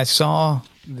 I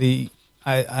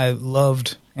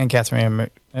loved Anne Catherine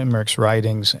Emmerich's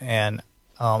writings, and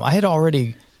I had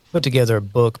already put together a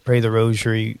book, Pray the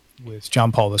Rosary, with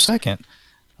John Paul II,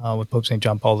 with Pope St.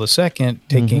 John Paul II,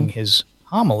 taking his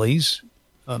homilies,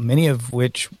 many of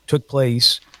which took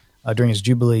place during his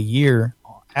Jubilee year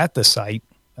at the site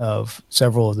of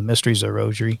several of the mysteries of the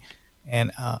Rosary,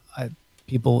 and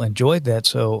people enjoyed that.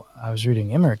 So I was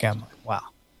reading Emmerich, I'm like, wow,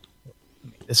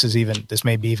 this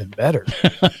may be even better.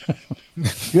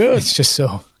 Good. It's just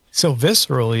so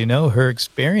visceral, her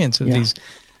experience of these,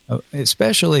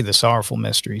 especially the sorrowful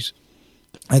mysteries.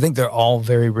 I think they're all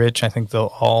very rich. I think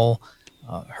they'll all,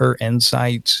 her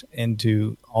insights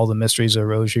into all the mysteries of the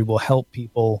Rosary will help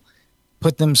people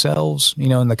put themselves,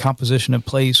 in the composition of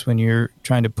place when you're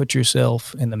trying to put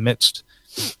yourself in the midst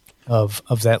of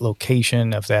that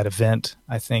location, of that event.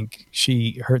 I think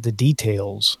she heard the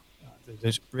details,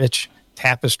 this rich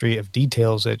tapestry of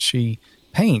details that she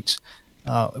paints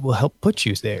will help put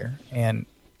you there, and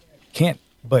can't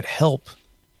but help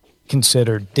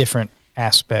consider different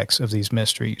aspects of these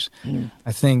mysteries.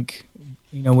 I think,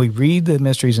 we read the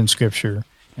mysteries in Scripture,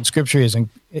 and Scripture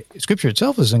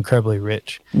itself is incredibly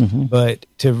rich. But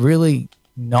to really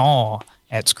gnaw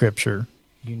at Scripture,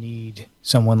 you need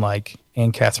someone like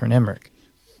Anne Catherine Emmerich.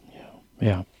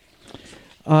 Yeah.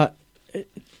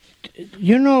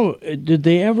 Did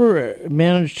they ever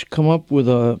manage to come up with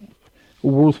a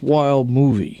worthwhile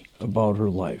movie about her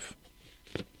life?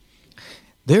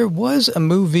 There was a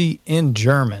movie in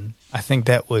German, I think,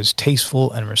 that was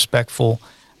tasteful and respectful.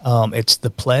 It's The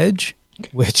Pledge,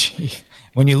 which,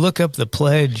 when you look up The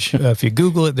Pledge, if you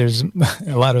Google it, there's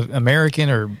a lot of American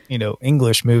or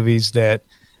English movies that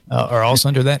are also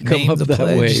under that name, come up The that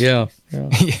Pledge. way, yeah.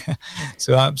 Yeah.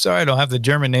 So I'm sorry I don't have the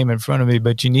German name in front of me,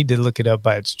 but you need to look it up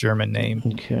by its German name.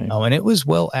 Okay. And it was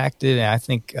well acted, and I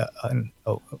think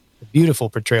a beautiful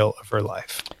portrayal of her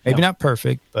life. Maybe not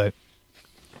perfect, but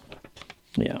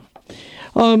yeah.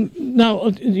 Now,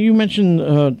 you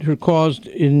mentioned her cause.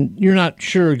 You're not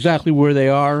sure exactly where they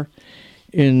are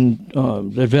in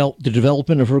the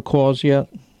development of her cause yet.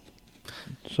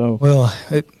 So, well,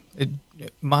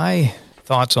 my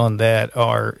thoughts on that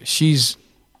are she's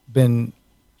been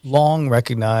long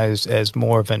recognized as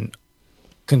more of an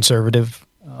conservative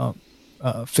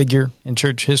figure in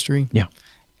church history. Yeah,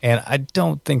 and I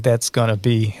don't think that's going to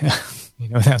be,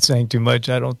 without saying too much,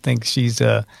 I don't think she's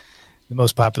the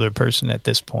most popular person at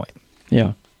this point.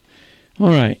 Yeah. All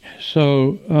right.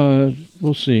 So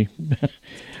we'll see.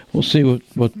 We'll see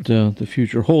what the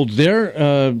future holds.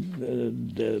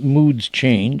 The moods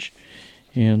change,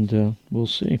 and we'll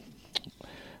see.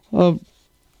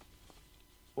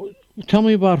 Tell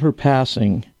me about her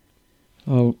passing.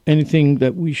 Anything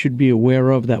that we should be aware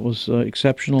of that was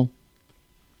exceptional?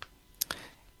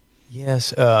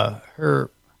 Yes, her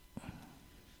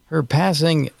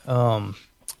passing.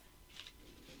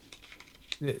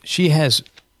 She has.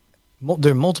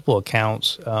 There are multiple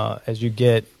accounts as you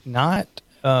get not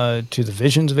to the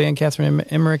visions of Anne Catherine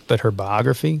Emmerich, but her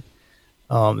biography.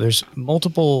 There's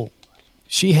multiple.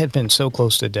 She had been so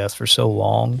close to death for so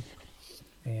long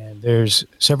And there's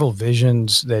several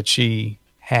visions that she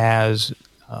has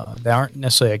that aren't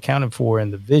necessarily accounted for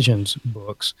in the visions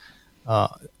books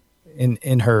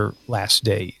in her last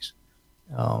days.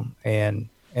 And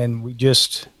we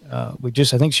just I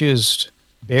think she was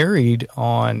buried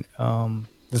on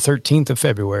the 13th of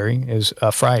February, is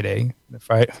Friday the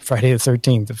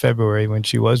 13th of February when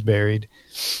she was buried.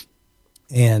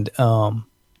 And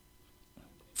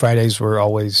Fridays were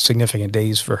always significant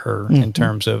days for her in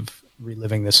terms of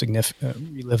reliving the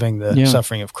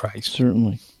suffering of Christ.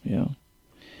 Certainly, yeah.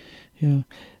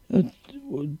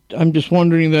 I'm just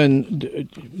wondering then,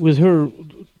 with her,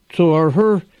 so are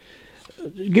her,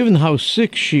 given how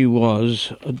sick she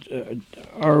was,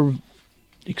 are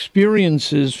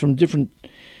experiences from different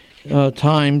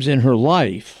times in her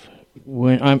life,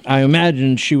 when I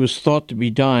imagine she was thought to be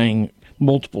dying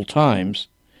multiple times.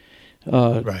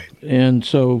 Right. And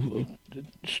so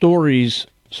stories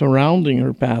surrounding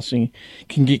her passing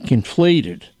can get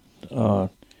conflated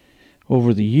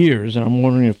over the years, and I'm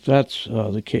wondering if that's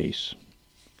the case.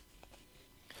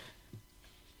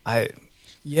 I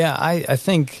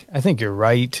think you're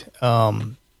right.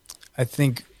 I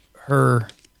think her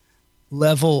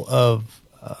level of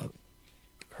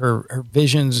her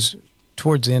visions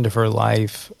towards the end of her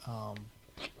life,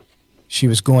 she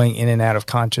was going in and out of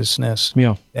consciousness.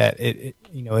 Yeah. That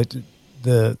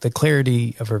the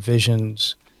clarity of her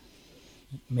visions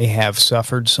may have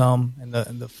suffered some in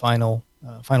the final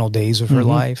days of her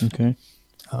life. Okay.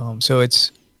 So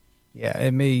it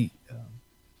may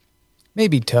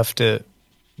be tough to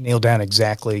nail down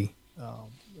exactly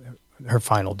her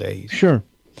final days. Sure.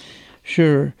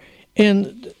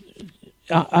 And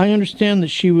I understand that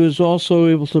she was also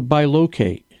able to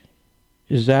bilocate.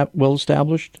 Is that well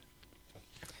established?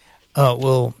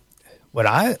 Well, what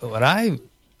I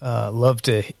love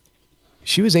to,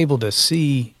 she was able to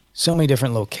see so many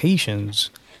different locations,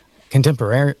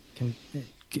 contemporary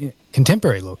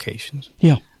locations.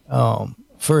 Yeah.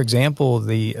 For example,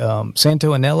 the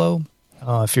Santo Anello.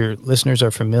 If your listeners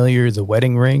are familiar, the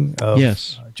wedding ring of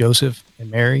Joseph and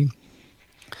Mary.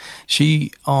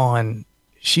 She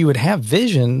would have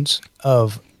visions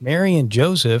of Mary and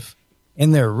Joseph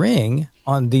in their ring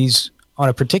on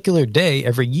a particular day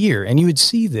every year, and you would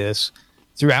see this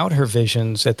throughout her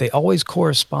visions that they always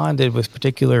corresponded with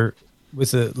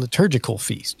the liturgical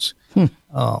feasts.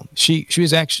 She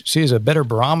was a better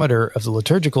barometer of the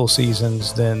liturgical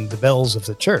seasons than the bells of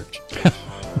the church.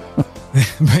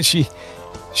 But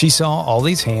she saw all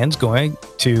these hands going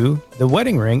to the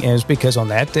wedding ring, and it's because on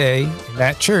that day in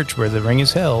that church where the ring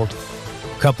is held,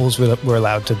 couples were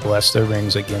allowed to bless their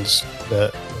rings against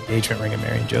the engagement ring of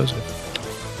Mary and Joseph.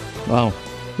 Wow.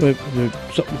 We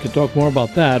could talk more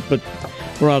about that, but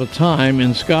we're out of time.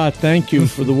 And Scott, thank you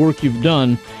for the work you've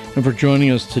done and for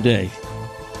joining us today.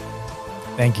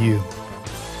 Thank you.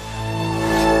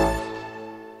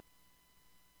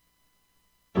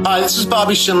 Hi, this is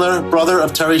Bobby Schindler, brother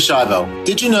of Terry Schiavo.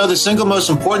 Did you know the single most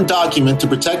important document to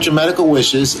protect your medical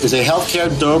wishes is a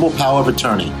healthcare durable power of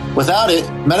attorney? Without it,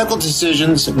 medical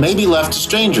decisions may be left to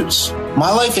strangers.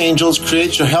 My Life Angels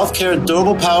creates your healthcare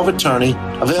durable power of attorney,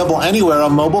 available anywhere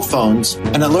on mobile phones,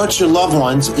 and alerts your loved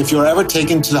ones if you're ever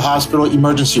taken to the hospital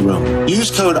emergency room.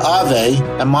 Use code AVE,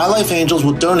 and My Life Angels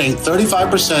will donate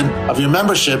 35% of your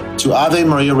membership to Ave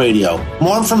Maria Radio.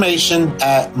 More information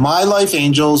at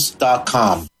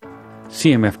mylifeangels.com.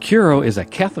 CMF Curo is a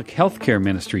Catholic healthcare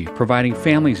ministry providing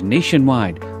families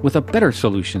nationwide with a better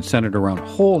solution centered around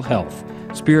whole health,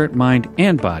 spirit, mind,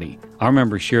 and body. Our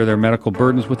members share their medical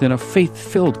burdens within a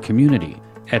faith-filled community.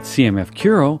 At CMF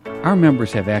Curo, our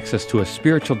members have access to a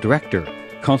spiritual director,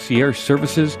 concierge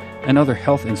services, and other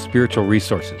health and spiritual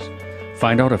resources.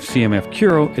 Find out if CMF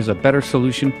Curo is a better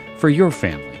solution for your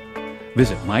family.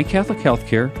 Visit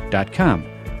mycatholichealthcare.com.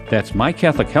 That's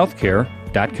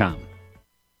mycatholichealthcare.com.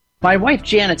 My wife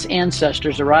Janet's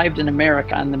ancestors arrived in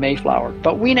America on the Mayflower,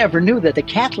 but we never knew that the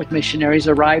Catholic missionaries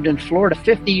arrived in Florida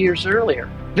 50 years earlier.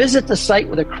 Visit the site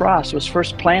where the cross was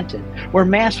first planted, where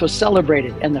Mass was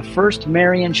celebrated, and the first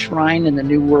Marian shrine in the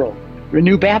New World.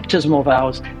 Renew baptismal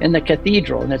vows in the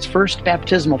cathedral in its first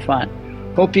baptismal font.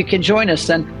 Hope you can join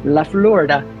us in La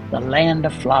Florida, the land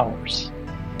of flowers.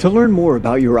 To learn more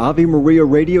about your Ave Maria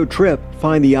Radio trip,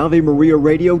 find the Ave Maria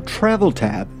Radio travel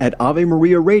tab at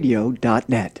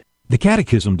avemariaradio.net. The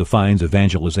Catechism defines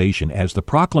evangelization as the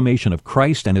proclamation of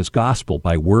Christ and His gospel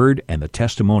by word and the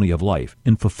testimony of life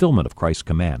in fulfillment of Christ's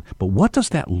command. But what does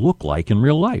that look like in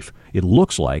real life? It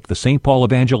looks like the St. Paul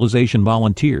evangelization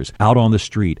volunteers out on the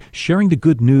street, sharing the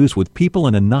good news with people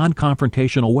in a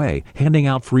non-confrontational way, handing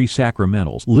out free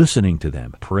sacramentals, listening to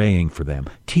them, praying for them,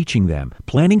 teaching them,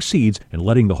 planting seeds, and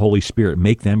letting the Holy Spirit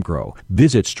make them grow.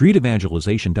 Visit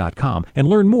streetevangelization.com and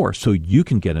learn more so you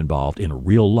can get involved in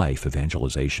real-life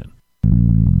evangelization.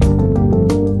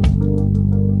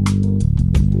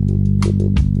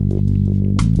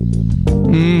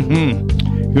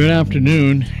 Good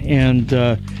afternoon, and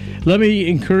let me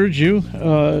encourage you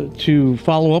to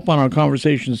follow up on our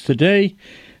conversations today.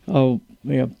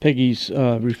 We have Peggy's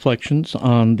reflections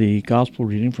on the gospel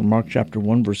reading from Mark chapter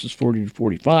 1, verses 40 to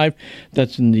 45.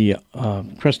 That's in the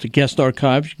Kresta guest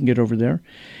archives. You can get over there.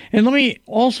 And let me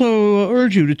also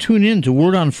urge you to tune in to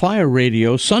Word on Fire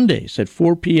Radio Sundays at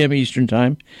 4 p.m. Eastern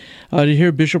Time to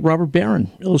hear Bishop Robert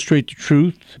Barron illustrate the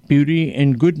truth, beauty,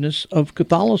 and goodness of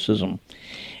Catholicism.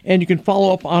 And you can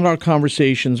follow up on our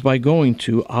conversations by going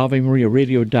to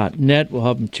AveMariaRadio.net. We'll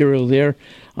have material there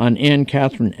on Anne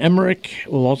Catherine Emmerich.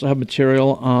 We'll also have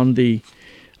material on the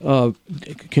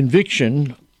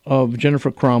conviction of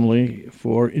Jennifer Cromley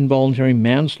for involuntary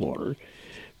manslaughter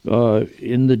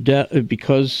in the death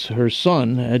because her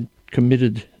son had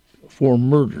committed 4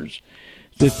 murders.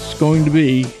 It's going to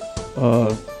be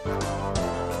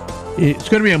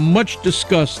a much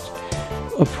discussed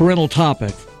parental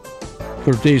topic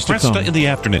for days to come. Kresta in the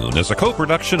Afternoon is a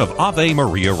co-production of Ave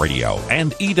Maria Radio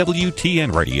and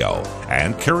EWTN Radio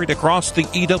and carried across the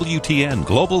EWTN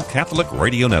Global Catholic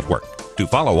Radio Network. To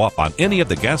follow up on any of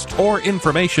the guests or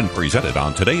information presented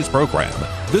on today's program,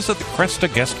 visit the Kresta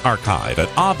Guest Archive at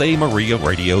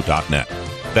AveMariaRadio.net.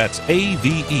 That's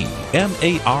AVEMARIA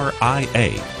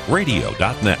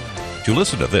Radio.net. To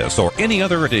listen to this or any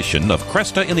other edition of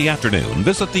Kresta in the Afternoon,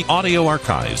 visit the audio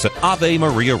archives at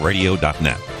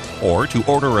AveMariaRadio.net. Or to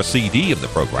order a CD of the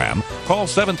program, call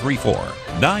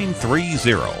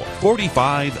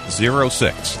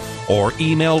 734-930-4506 or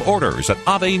email orders at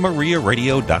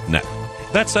AveMariaRadio.net.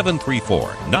 That's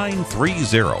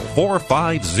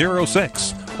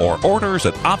 734-930-4506 or orders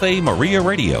at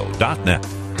AveMariaRadio.net.